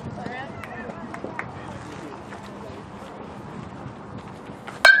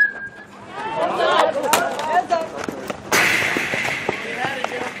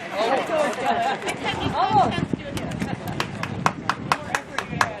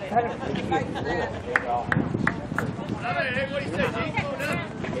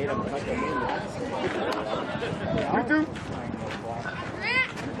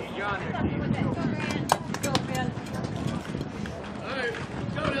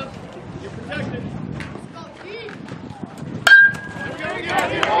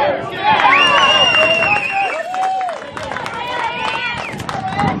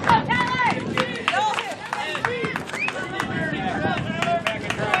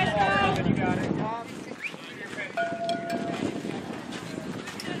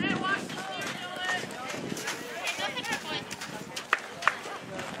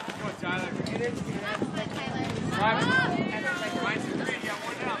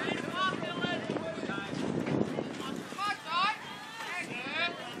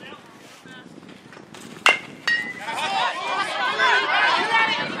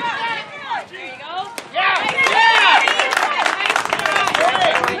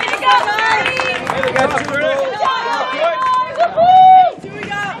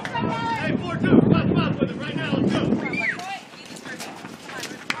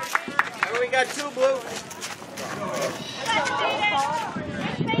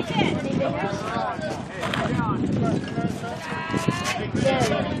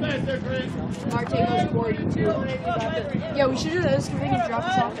 Yeah, we should do this because we can drop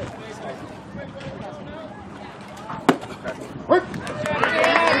us off it.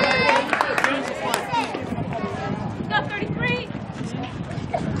 Got 33.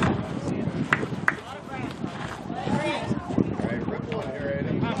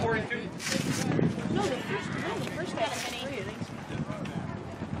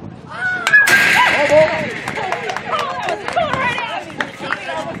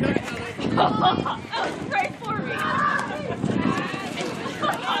 Right for me.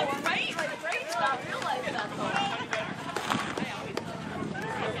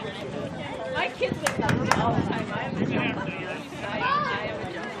 My kids make that all the time. I am a jumper. I am a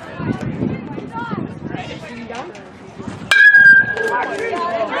jumper.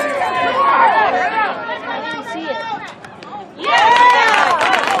 See it.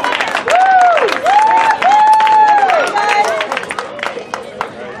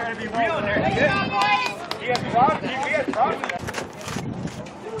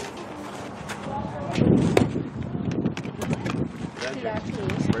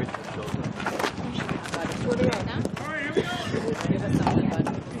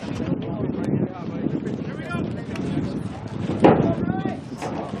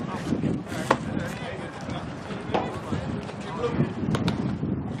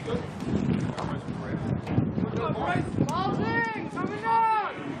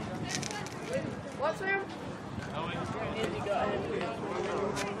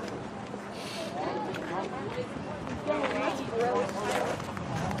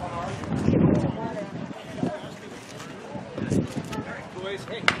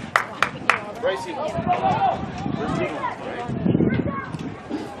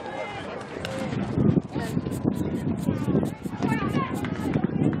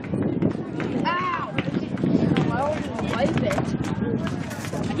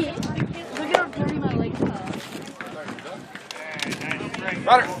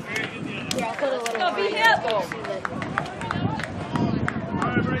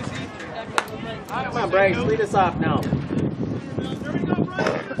 Come on, Bryce, lead us off now. Don't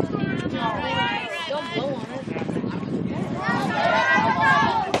blow on it.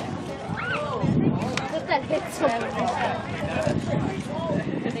 Let that hit something.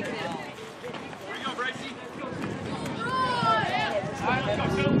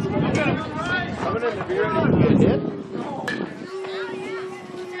 Coming in the beer and you get hit?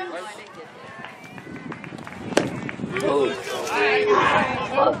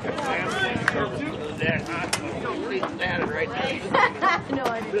 No,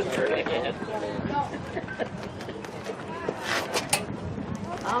 I didn't.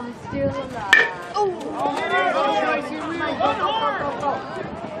 I'm still alive. Oh!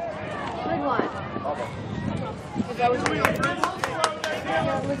 Good one. If that was real.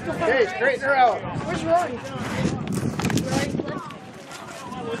 Hey, straighten her out. Where's Roy?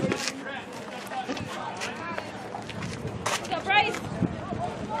 Let's go, Bryce.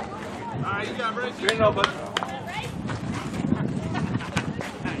 All right, you got Bryce. Straighten out, bud.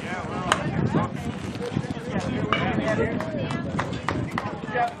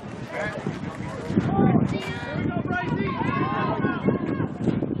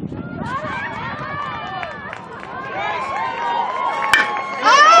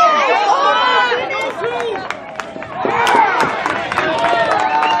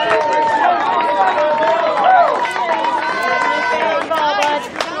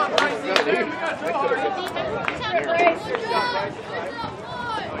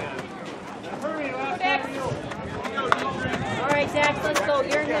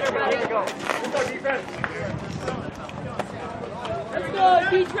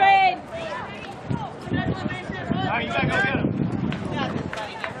 B-Train! Alright, you gotta go get him.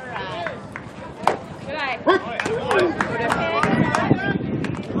 Good eye. Come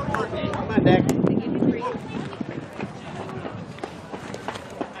on, Dak.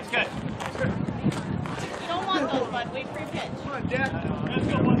 Nice catch. You don't want those, bud. Wait for your pitch. Come on, Dak. Let's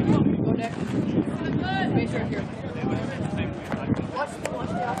go, buddy. Come on. Go, Dick. Make sure here. Watch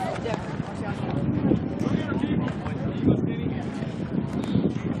the outside, Dick. Watch the outside.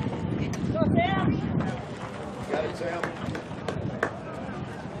 Go, Sam! Got it, Sam.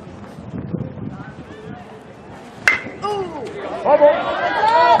 Bubble.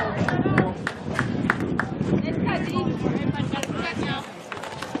 It's Cuddy.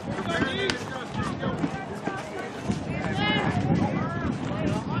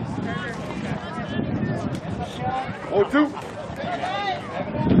 Oh, two.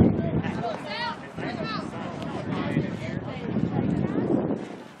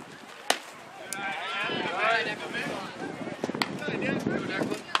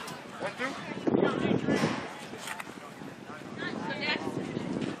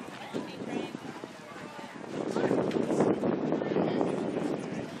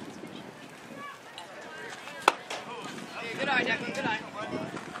 Good eye, Declan. Good eye.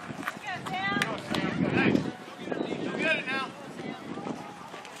 Nice. Go get it now.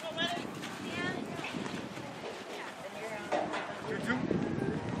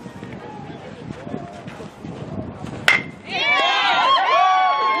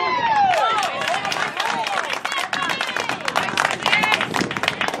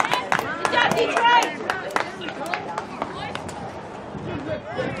 Good job, Detroit!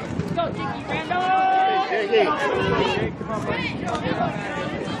 Go, Jiggy Randall! Hey,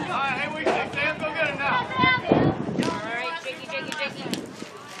 Alright, hey, we should Sam, go get it now. Alright, Jiggy, Jiggy, Jiggy.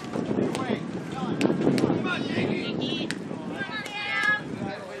 Come on, Jakey. Jiggy.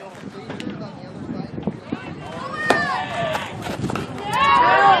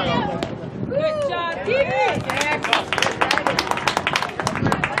 Good job, Jiggy!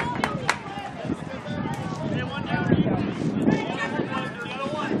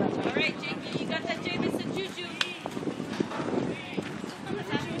 Alright, Jiggy, you got that Jameson Juju.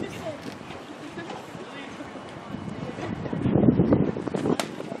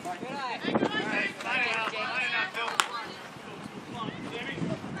 Good eye. Hey, line it out, Phil. Come on, Jimmy.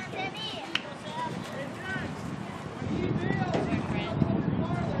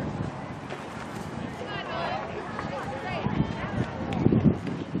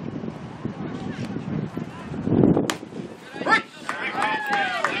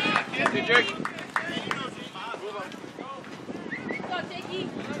 Hey, Jake. Go, Jiggy.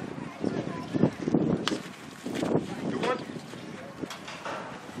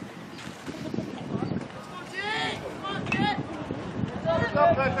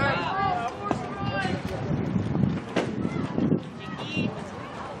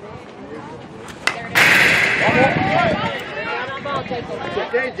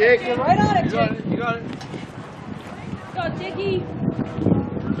 okay, Jake. You're right on it, Jake. You got it. Go, Jiggy.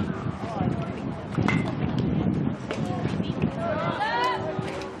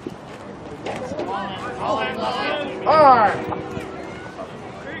 All right.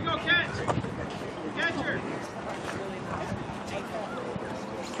 Here you go, catch. Catcher.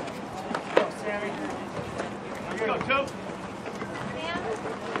 Let's go, two.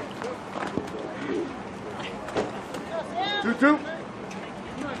 Two.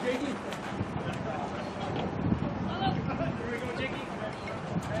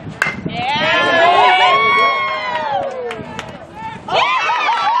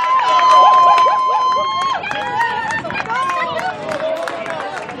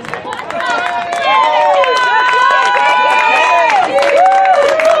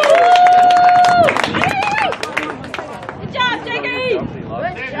 Good job, Jiggy.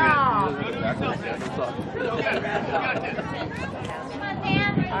 All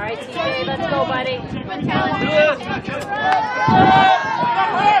right, TJ, let's go, buddy.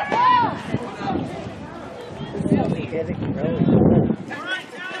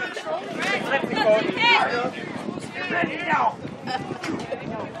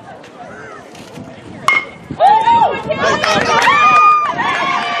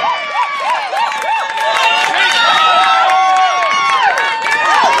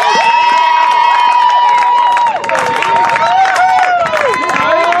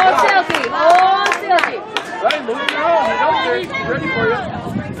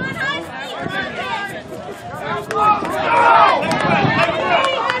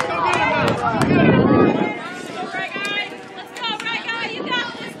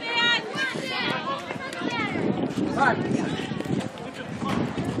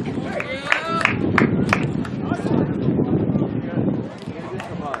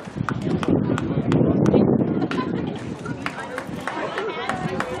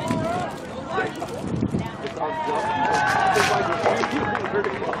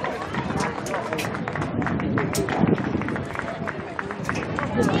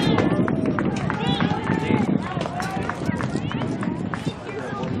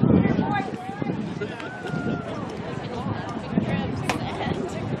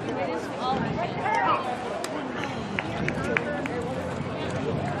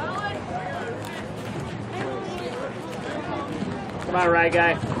 Come on, right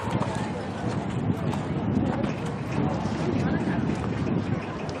guy.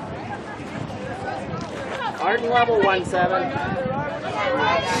 Arden level 1-7.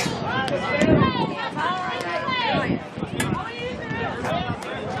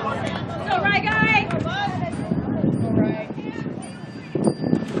 Go, right guy.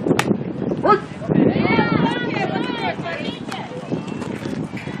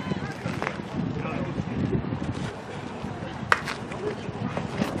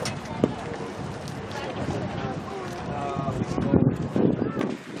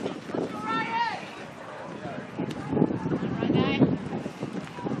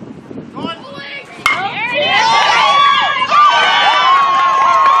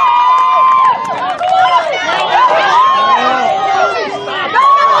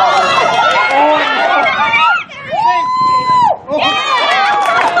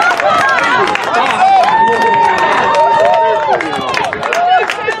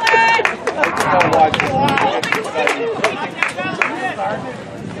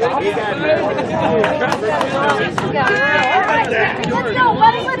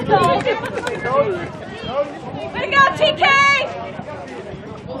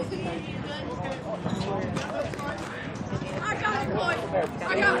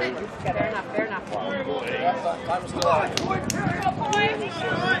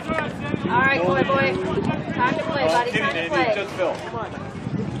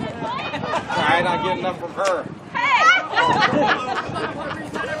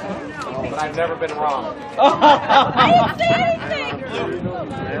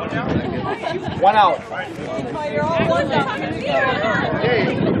 One out. Hey,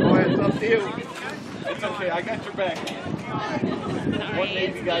 boy, it's up to you. It's okay, I got your back. What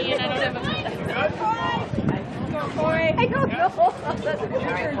name you guys? Hey, go. All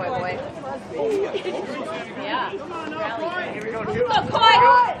right, boy. Yeah. Here we go, Go, two. Coy.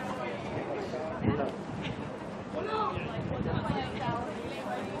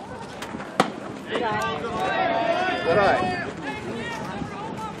 Good eye.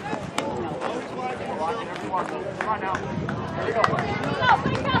 Come on now. Here we go.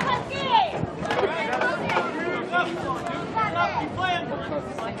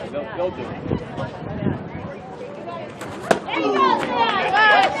 They'll do it.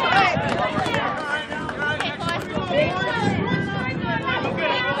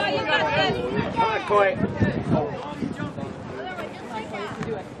 Come on, Coy.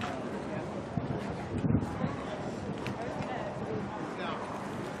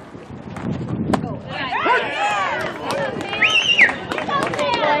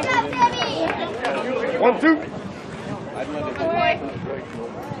 One, two. Go, Coy.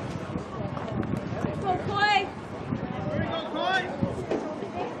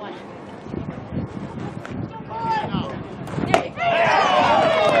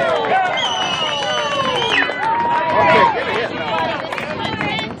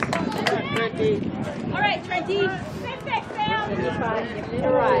 All right, Trenty.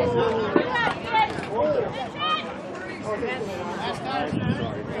 All right.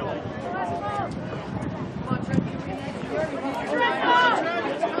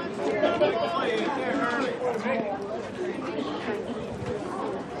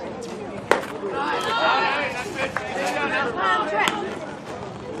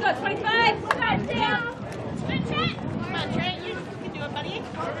 go, 25. Come on, Trent. Come on, Trent. You can do it, buddy. Here we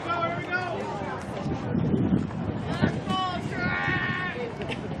go. Let's go, Trent.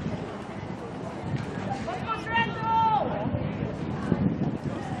 Let's go, Trent.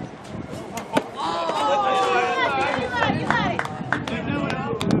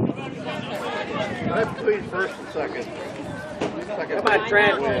 That's between first and second. Come on,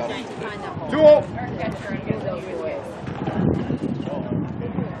 Trent. 2-0.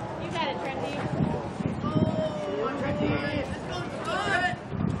 You got it, Trendy.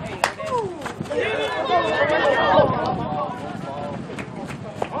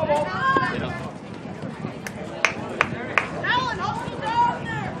 Alan, also down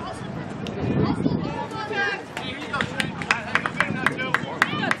there. Here you go, Trent. Go get him now, Joe.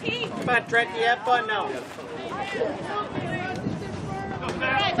 Go, T. Come on, Trent. You have fun now. Go, Sam.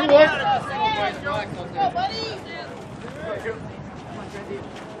 2-1. Go, buddy.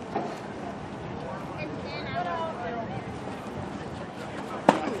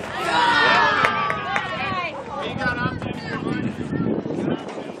 You got options here, bud.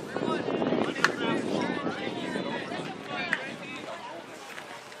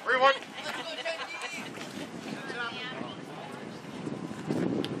 3-1.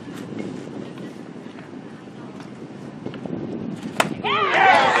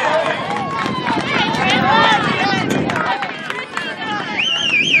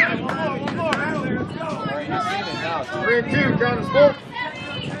 One more. 3-2. Count us both.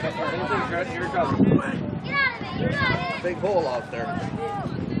 Here it comes. Big hole out there.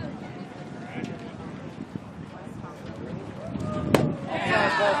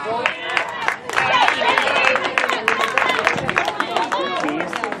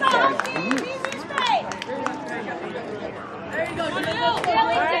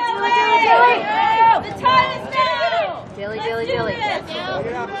 Dilly, dilly, dilly.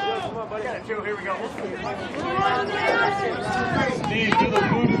 Here we go. Steve, do the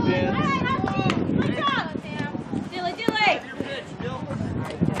voodoo dance. Dilly, Dilly.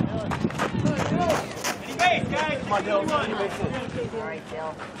 Come on, Dill. All right,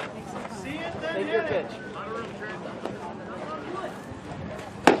 Dill. Take your pitch.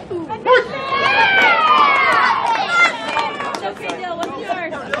 Okay, Dill, what's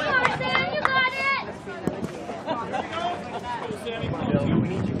yours?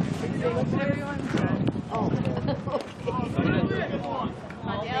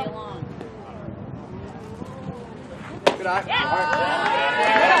 All day long. Good eye. Yeah.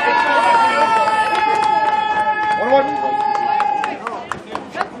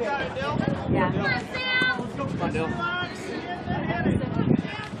 Come on, Dill.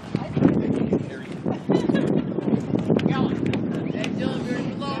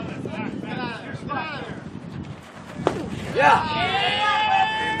 Yeah.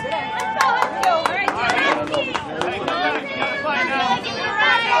 Let's go. All right, Dilly. Hey, come back. You gotta find out.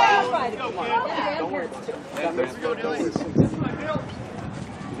 Let's go, Dilly.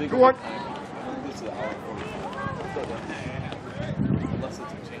 Big Go on. This is our unless it's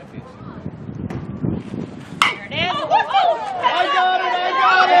a championship. There it is. I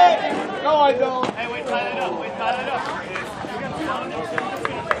got it! No, I don't. Hey, wait, tie it up.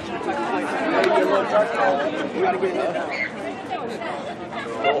 You gotta get it up.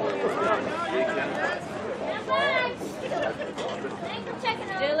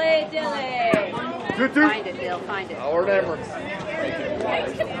 Dilly, Dilly. 2-2. Find it, Dill. Find it. Or never.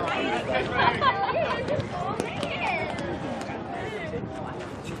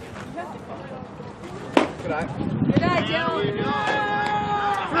 Good eye. Good eye, Dill.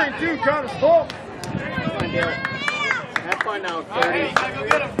 3-2. Count us full. Come on, Dill. Have fun now, All right, you gotta go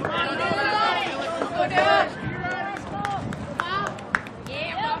get him. Go, Dill.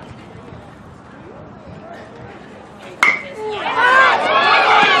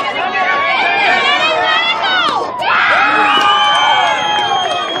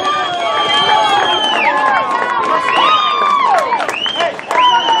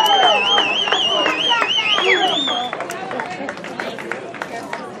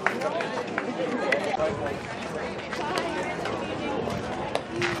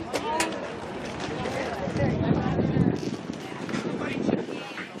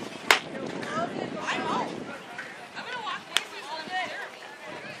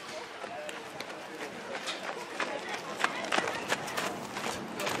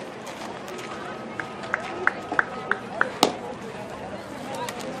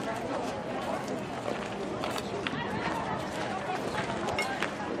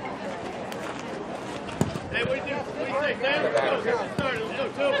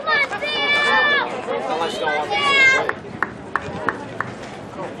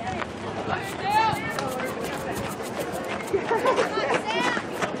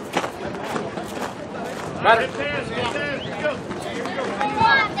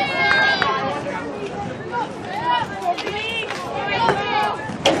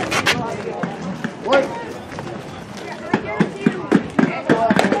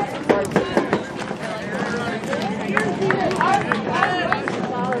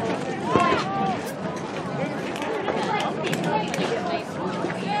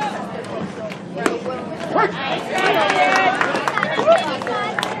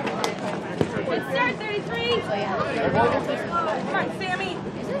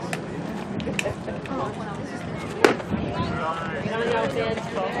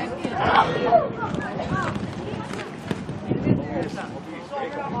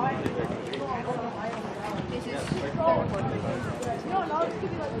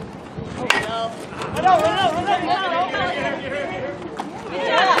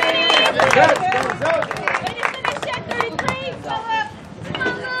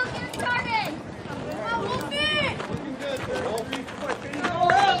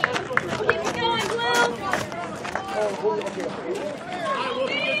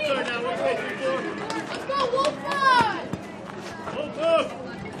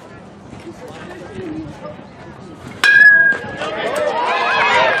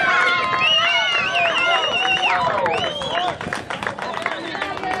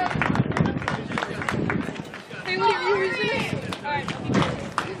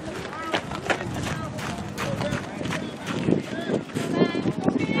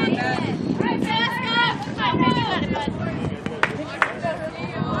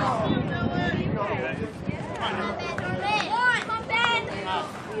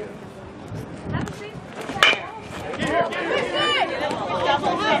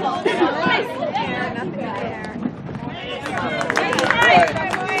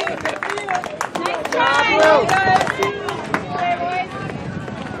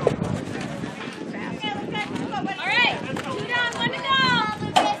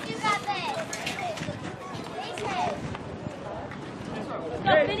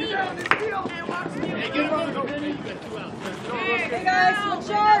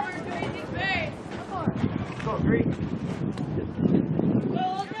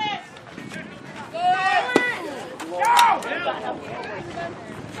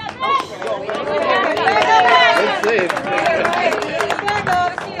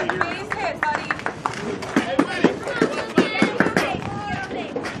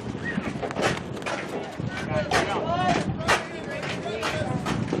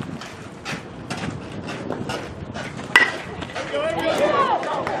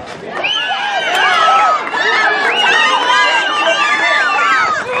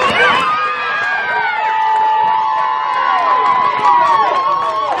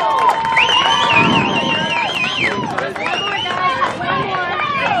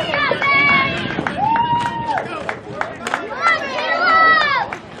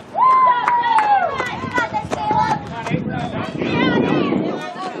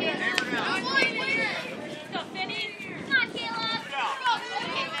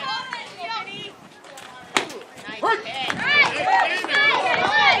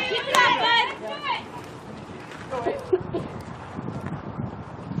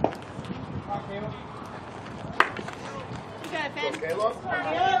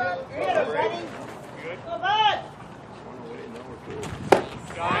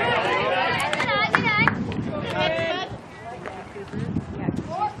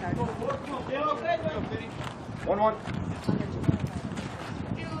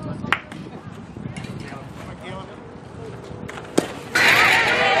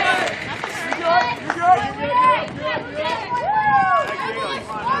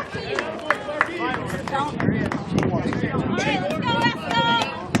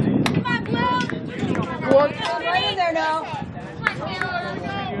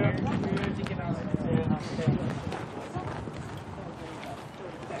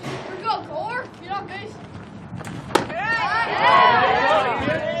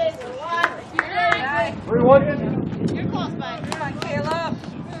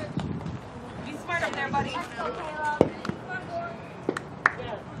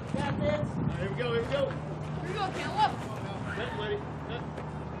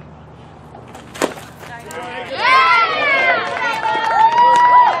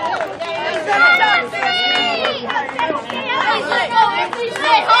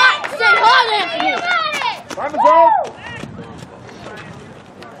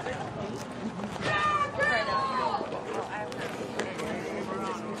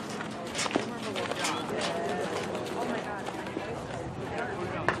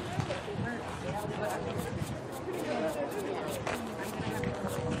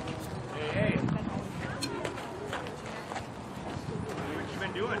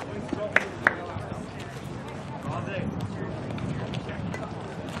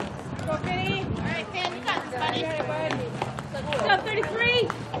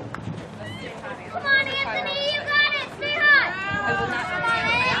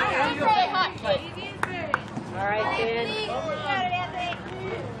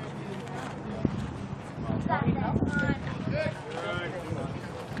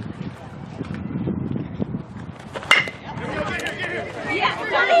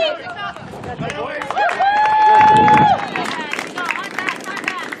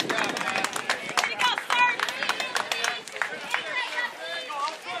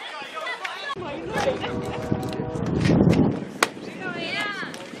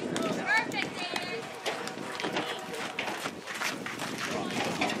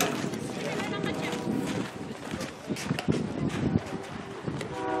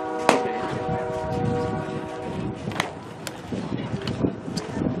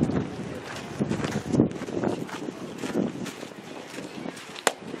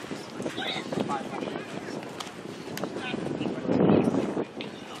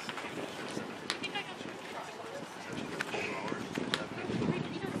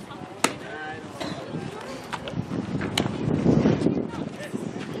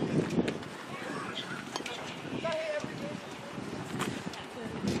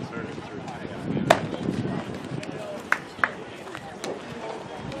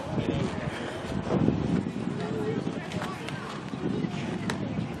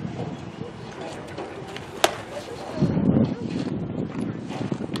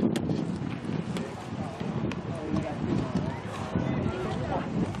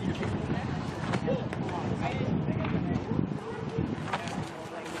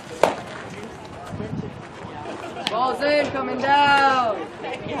 Ball's in, coming down.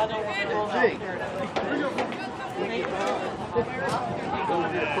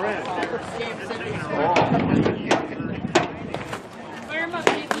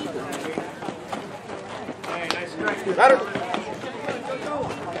 Better.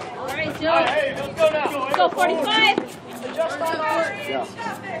 All right, Joe. Hey, let's go now. Let's go 45. Just on ours.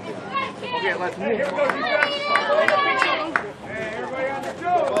 Okay, let's move. Here we go, defense. Hey, everybody on the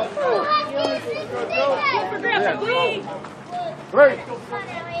Joe. Go for grab, please. Three.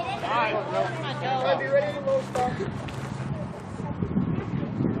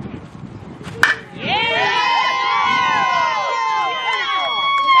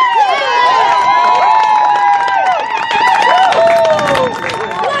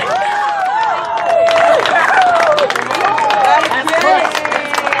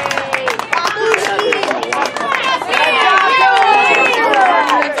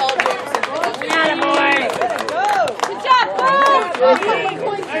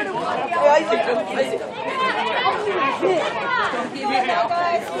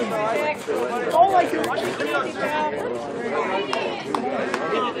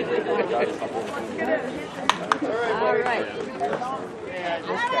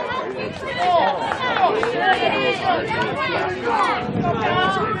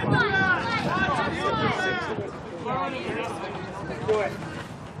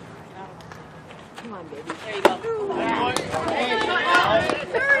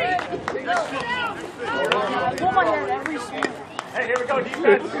 Hey, here we go,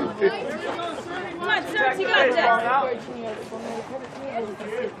 defense. Come on, sir, you got that.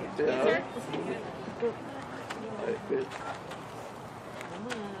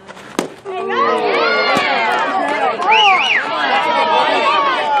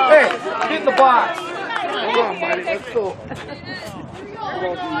 Hey, get in the box. Come on, Marty, let's go.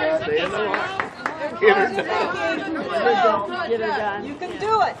 Get her done. Get her done. You can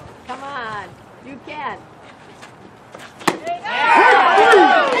do it. Come on. You can.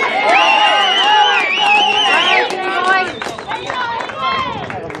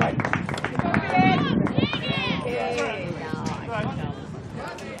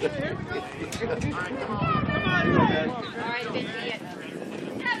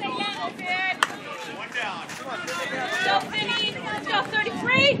 Go, Finny. Let's go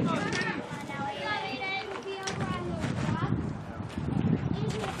 33.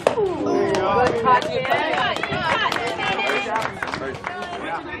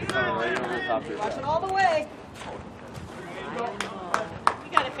 Watch it all the way. You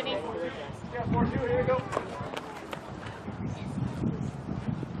got it, Finny. Yeah, 4-2, here we go.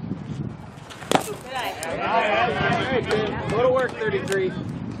 Good eye. Hey, Tim, go to work, 33. Now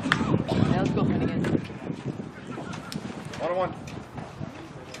let's go, Finnegan. 1-1.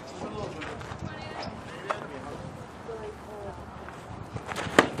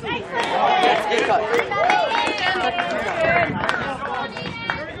 Good cut.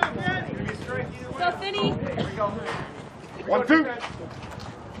 Go, Finny. 1-2.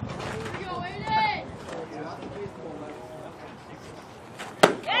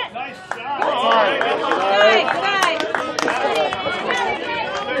 Nice shot. Good eye.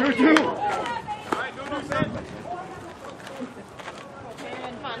 2-2.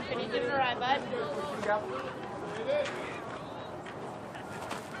 Come on, Finny. Give it a ride, bud.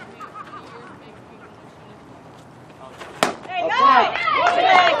 Hey, go! Good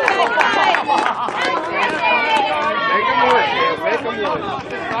eye, good eye, Make him work, man. Make him work.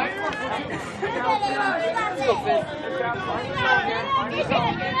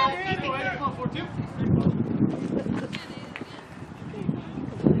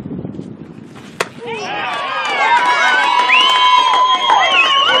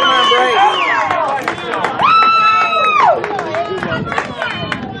 Come on, Bryce.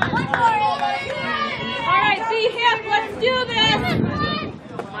 All right, be hip. Let's do this.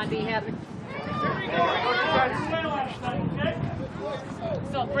 Come on, be happy.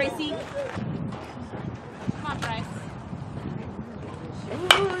 So, Bracey. Come on, Bryce.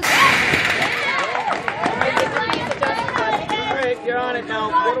 All right, you're on it now.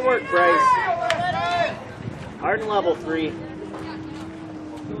 Go to work, Bryce. Hard and level, 3.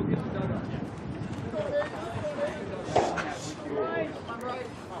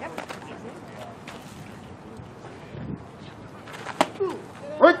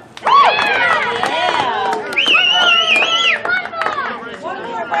 Right.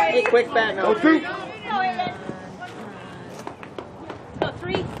 quick bat now. Go 2. Go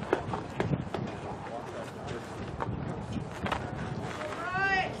 3.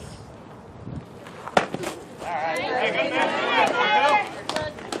 Hey, good match.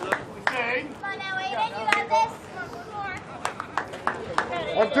 Okay. Come on now, Aiden, you got this.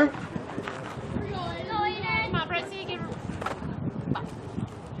 1, 2. Go, Aiden. Come on, Bryce, you can.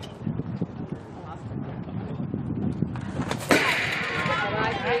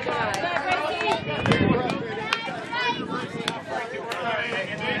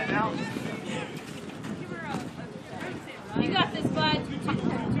 You got this, bud. 2,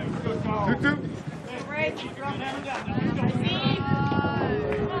 2.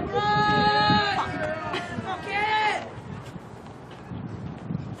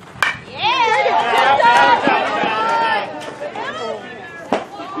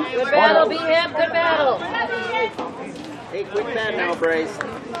 Good battle, beat him. Good battle. Hey, quick bat now, Bryce. You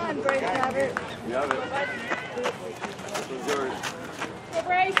have it. This one's yours. Go,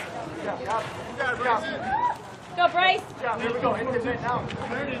 Bryce. Go, Bryce. Here we go. Into the net now.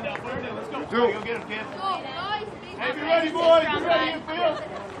 Put it in now. Put it in. Let's go. 2. Go get him, kid. Hey, be ready, boys. Be ready in field.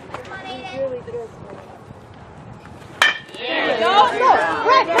 There you go. Go.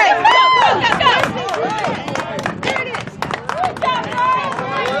 Right, right. Go, go, go, go. There it is.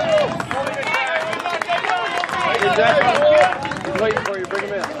 Good job, Bryce. He's waiting for you. Bring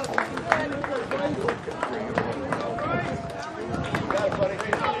him in.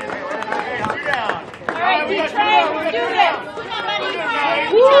 All right, D-Train, do this.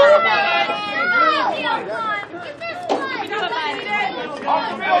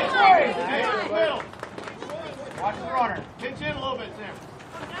 Watch the runner. Pitch in a little bit, Sam.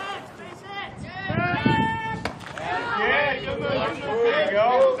 Yeah, good move. There you go.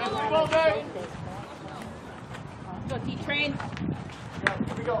 That's the ball, Dave. Go, D-Train.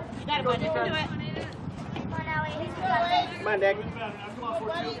 Here we go. You got it, bud. You can do it. Come on, Deck. Come on,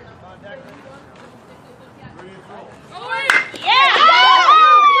 4-2. Yeah!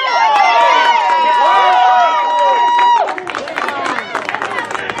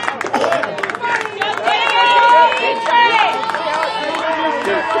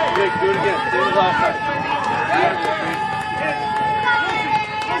 Jake, do it again. Same as last time.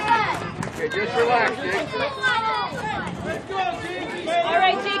 Okay, just relax, Jake. All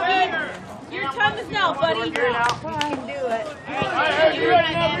right, Jakey. Your time is now, buddy. Hey, be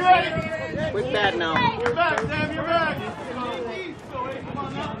ready now. Be ready. Quick bat now. You're back, Sam. You're back. Come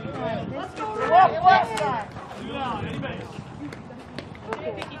on now. Let's go. Left side. Two down. Any base.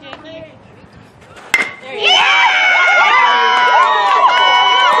 Picky, Jakey. There you go.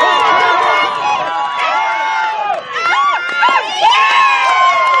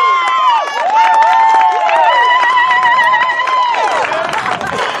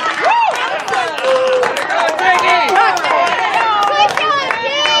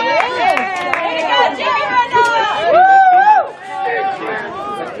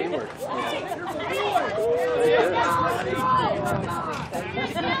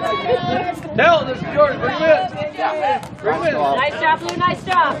 Tell him this is yours. Bring him in. Bring him in. Nice job, Blue. Nice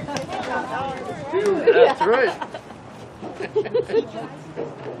job. That's right. Hey,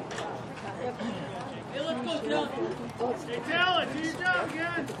 Talon, do your job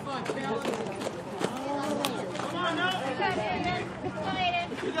again. Come on now.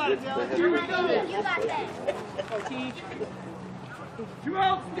 You got it, Talon. Here we go. You got that. 2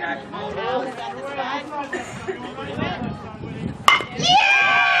 outs, Jack. Come on now.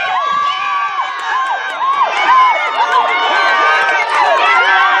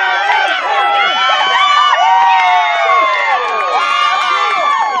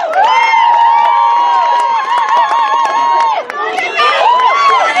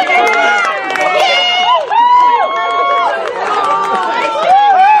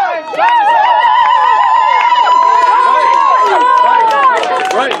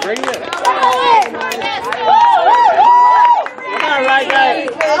 Right, bring him in. Come on, right guy.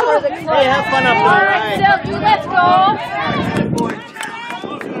 Hey, have fun up there, right? Let's go.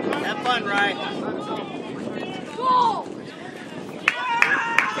 Have fun, right?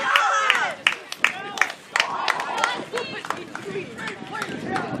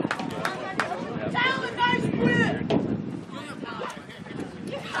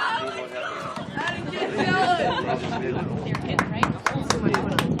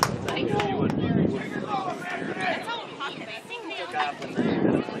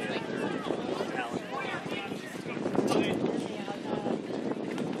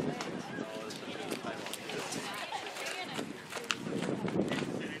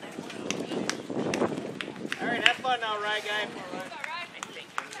 All right, have fun now, right guy.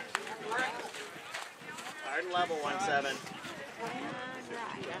 Arden level 1-7.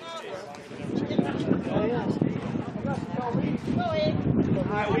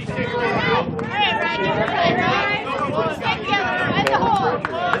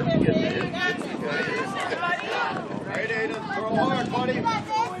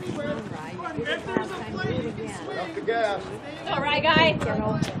 All right, guys.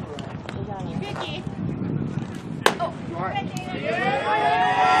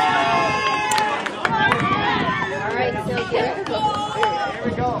 Here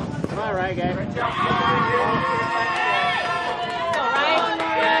we go. Come on, right, guys.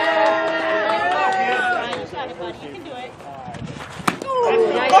 You can do it.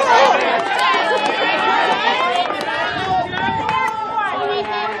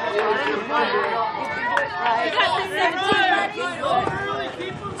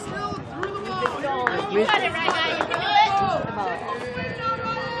 You got it, right, guy. You can do it.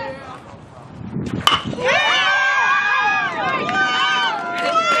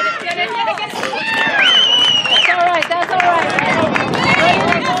 That's all right. That's all right.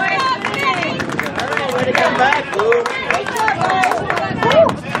 Way to come back, Blue.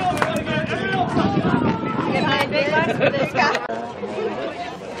 Get high and big bucks for this guy.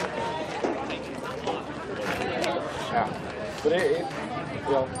 But it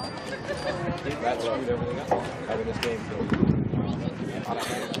you know, that screwed everything up. Having this game out of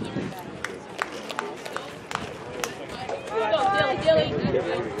hand. Go, Dilly.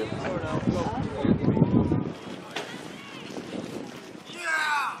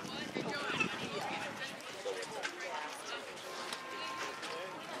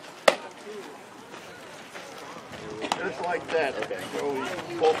 Just like that. Okay. So we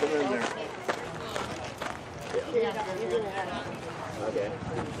both them in there. Okay.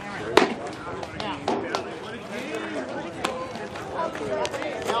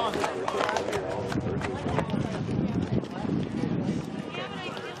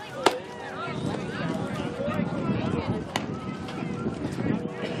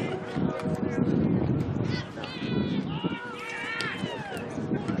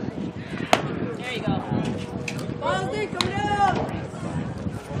 There you go. Boston, come down!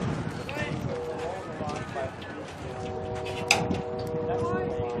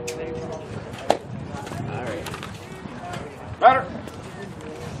 Better.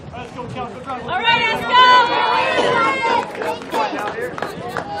 All right, let's go.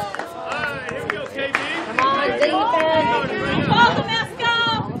 Here we go, KB. Come on, defense. Call the Esko.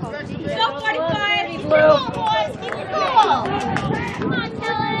 Go 45. Cool, boys. Keep it cool. Come on,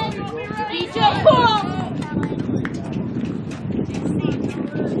 Dylan. Be Joe cool.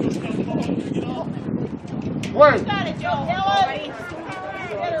 Wait. You got it, Joe. Dylan.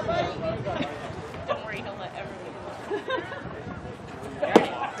 Get her, buddy. Don't worry, he'll let everyone.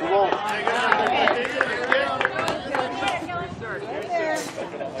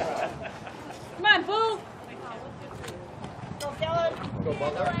 Come on, Boo. Go, Dylan. Go,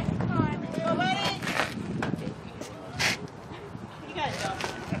 Butler. Go, buddy. You got it, Joe.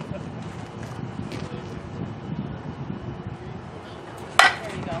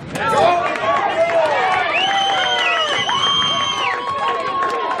 There you go.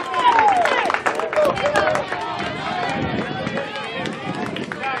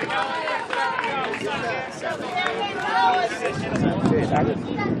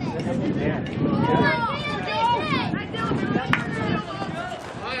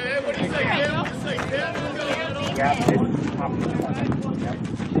 What do you say, Tim? You say 10?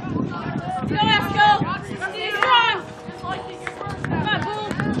 Go, Esko. Stay strong. Come on, Boo.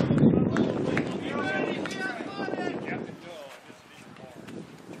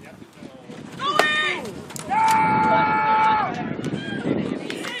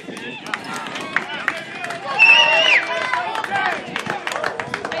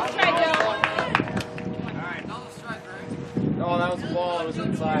 Nice try, Joe. No, that was the ball. It was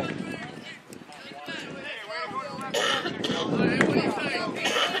inside. All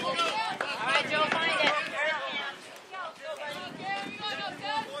right, Joe, find it.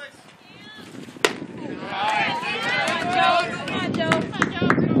 Come on, Joe.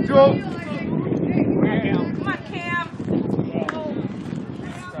 Go. Come on, Cam.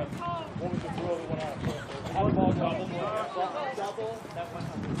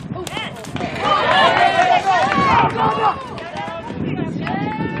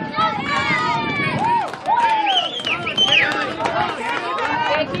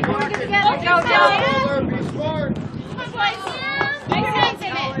 Keep working together. Go, Joe. Be smart. Come on, boys. Nice hands in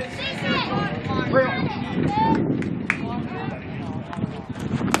it.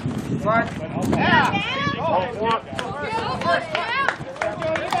 Right. Yeah.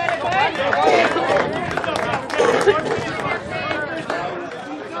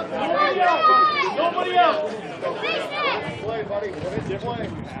 Nobody else. Play, buddy. What is your play?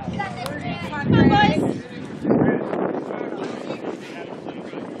 Come on, boys.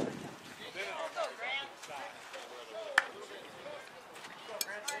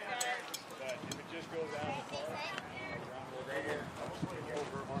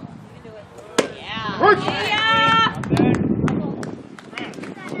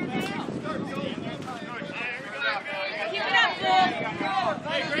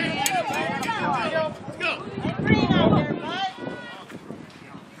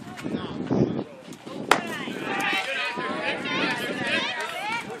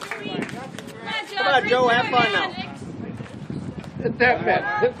 Come on, Joe, have fun now. Hit that net.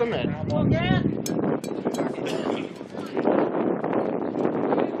 Hit the net.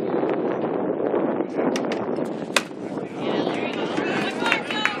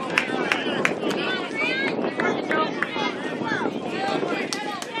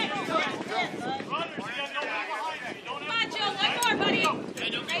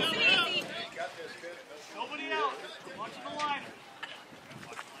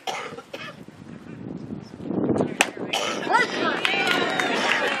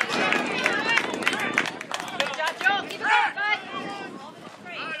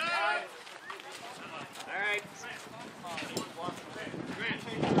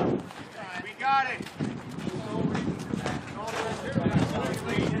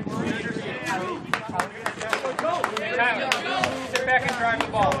 Sit back and drive the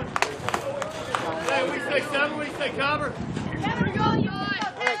ball. Hey, we say 7, we say cover. Hey,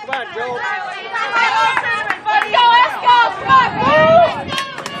 come on, Joe. Let's go, Esko! Come on,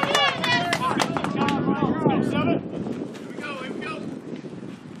 move! 7. Here we go, here we go.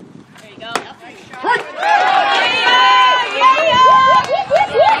 There you go.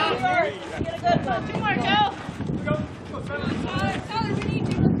 Get a good one. 2 more, Joe.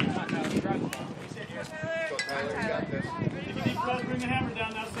 Bring the hammer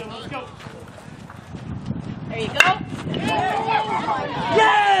down now, so let's go. There you go.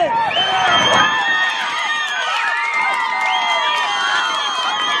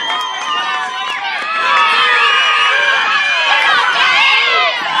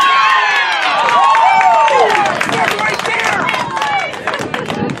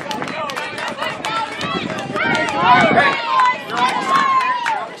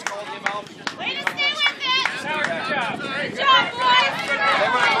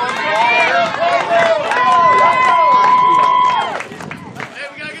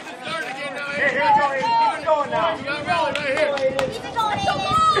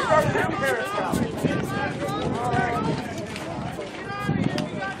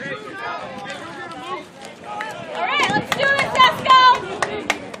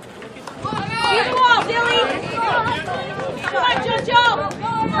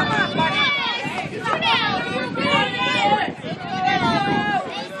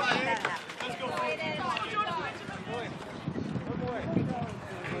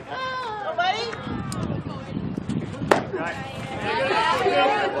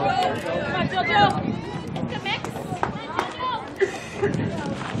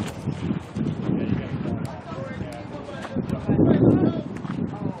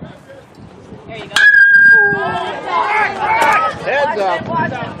 Heads up.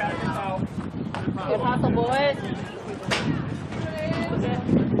 Good hustle, boys.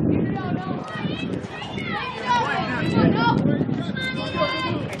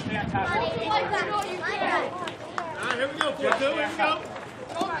 Here we go, 4-2, here we go.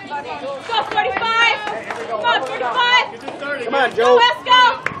 Go, 45! Come on, 45! Come on, Joe. Let's go!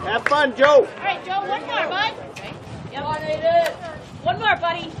 Have fun, Joe. All right, Joe, one more, bud. Yep. One more,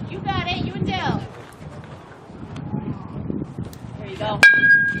 buddy. You got it. You and Dale. There you go.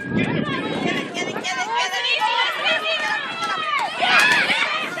 Get it.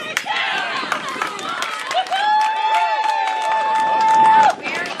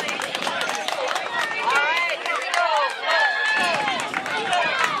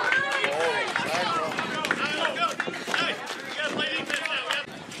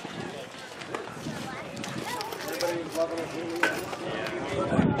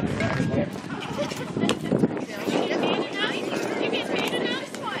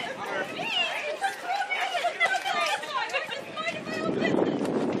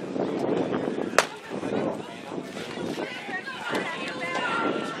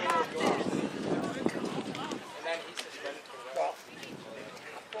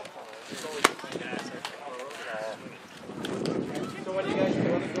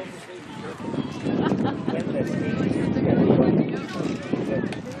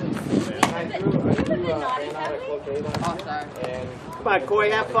 Come on, Coy,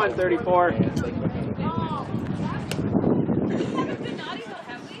 have fun, 34.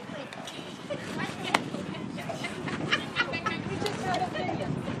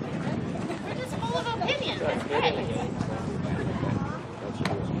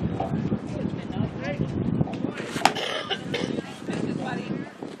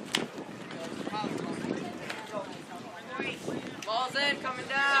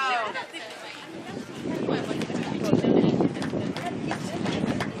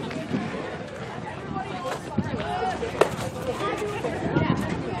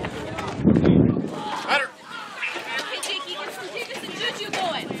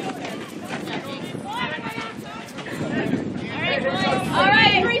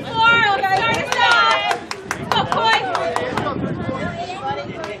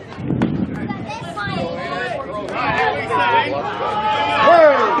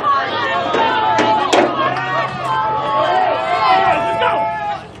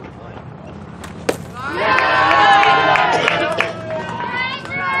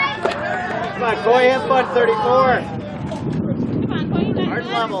 fun. Boy, have fun, 34. Come on, Cole, you got Hard it.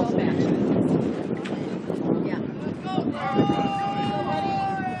 level.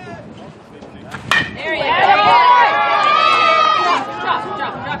 There you go.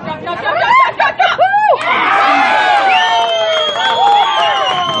 Drop.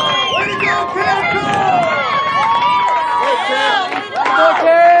 Way to go, Casco!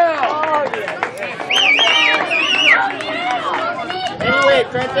 Anyway,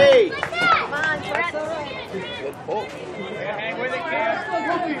 Trentty. Come on, Trent. Good pull. Hang with it, Cam.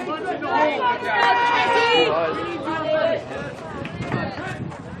 Punch in the hole.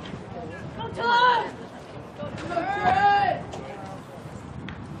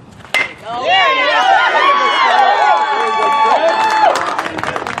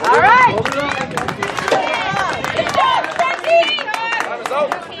 All right. Good job, Frankie. Time is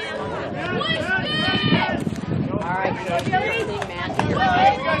out. All right, so do your thing, man. Do your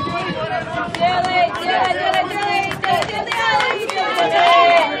thing.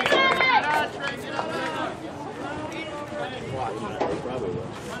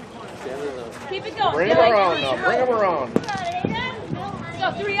 Keep it going. Bring him around now. Bring him around. Go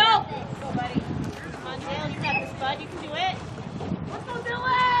 3-0. Go, buddy. Come on, Dale. You got this, bud. You can do it. Let's go,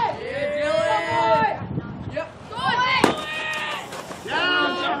 Dylan. Yep. Go, boy. Good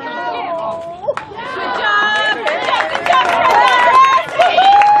job. Good job,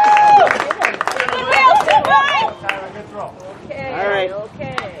 All right.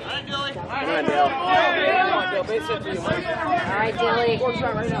 Okay. Come on, Dale. Base hit for you, Mike. All right, Dilly.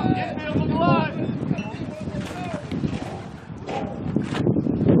 Get Bill to the line.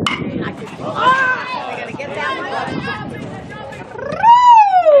 We're going to get that one.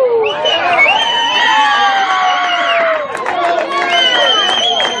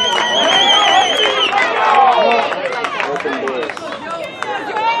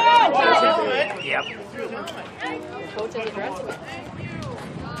 Yep. Coach has addressed it.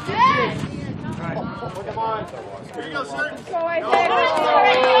 Come on. Here you go, sir.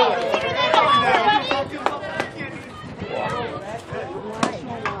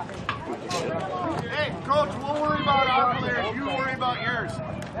 Hey, Coach, we'll worry about our players. You worry about yours.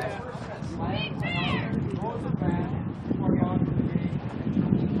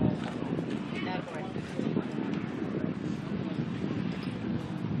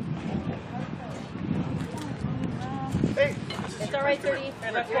 Hey, It's all right, 30. Here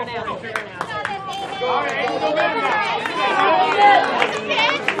now. all right, we'll go back now.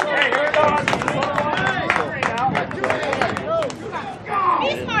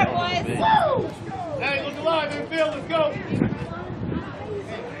 Be smart, boys. Hey, look alive, infield, let's go.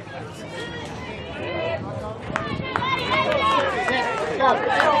 All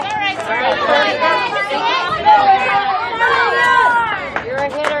right, You're a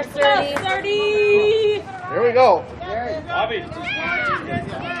hitter, 30. 30. Here we go. Bobby.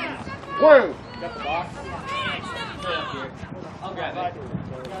 One. Got the box. I'll grab it.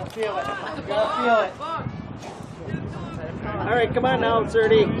 All right, come on now,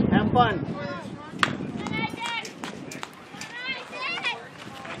 30. Have fun.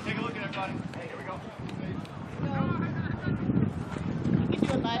 Take a look at it, buddy. Hey, here we go. You can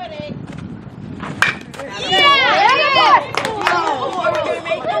do it, bud.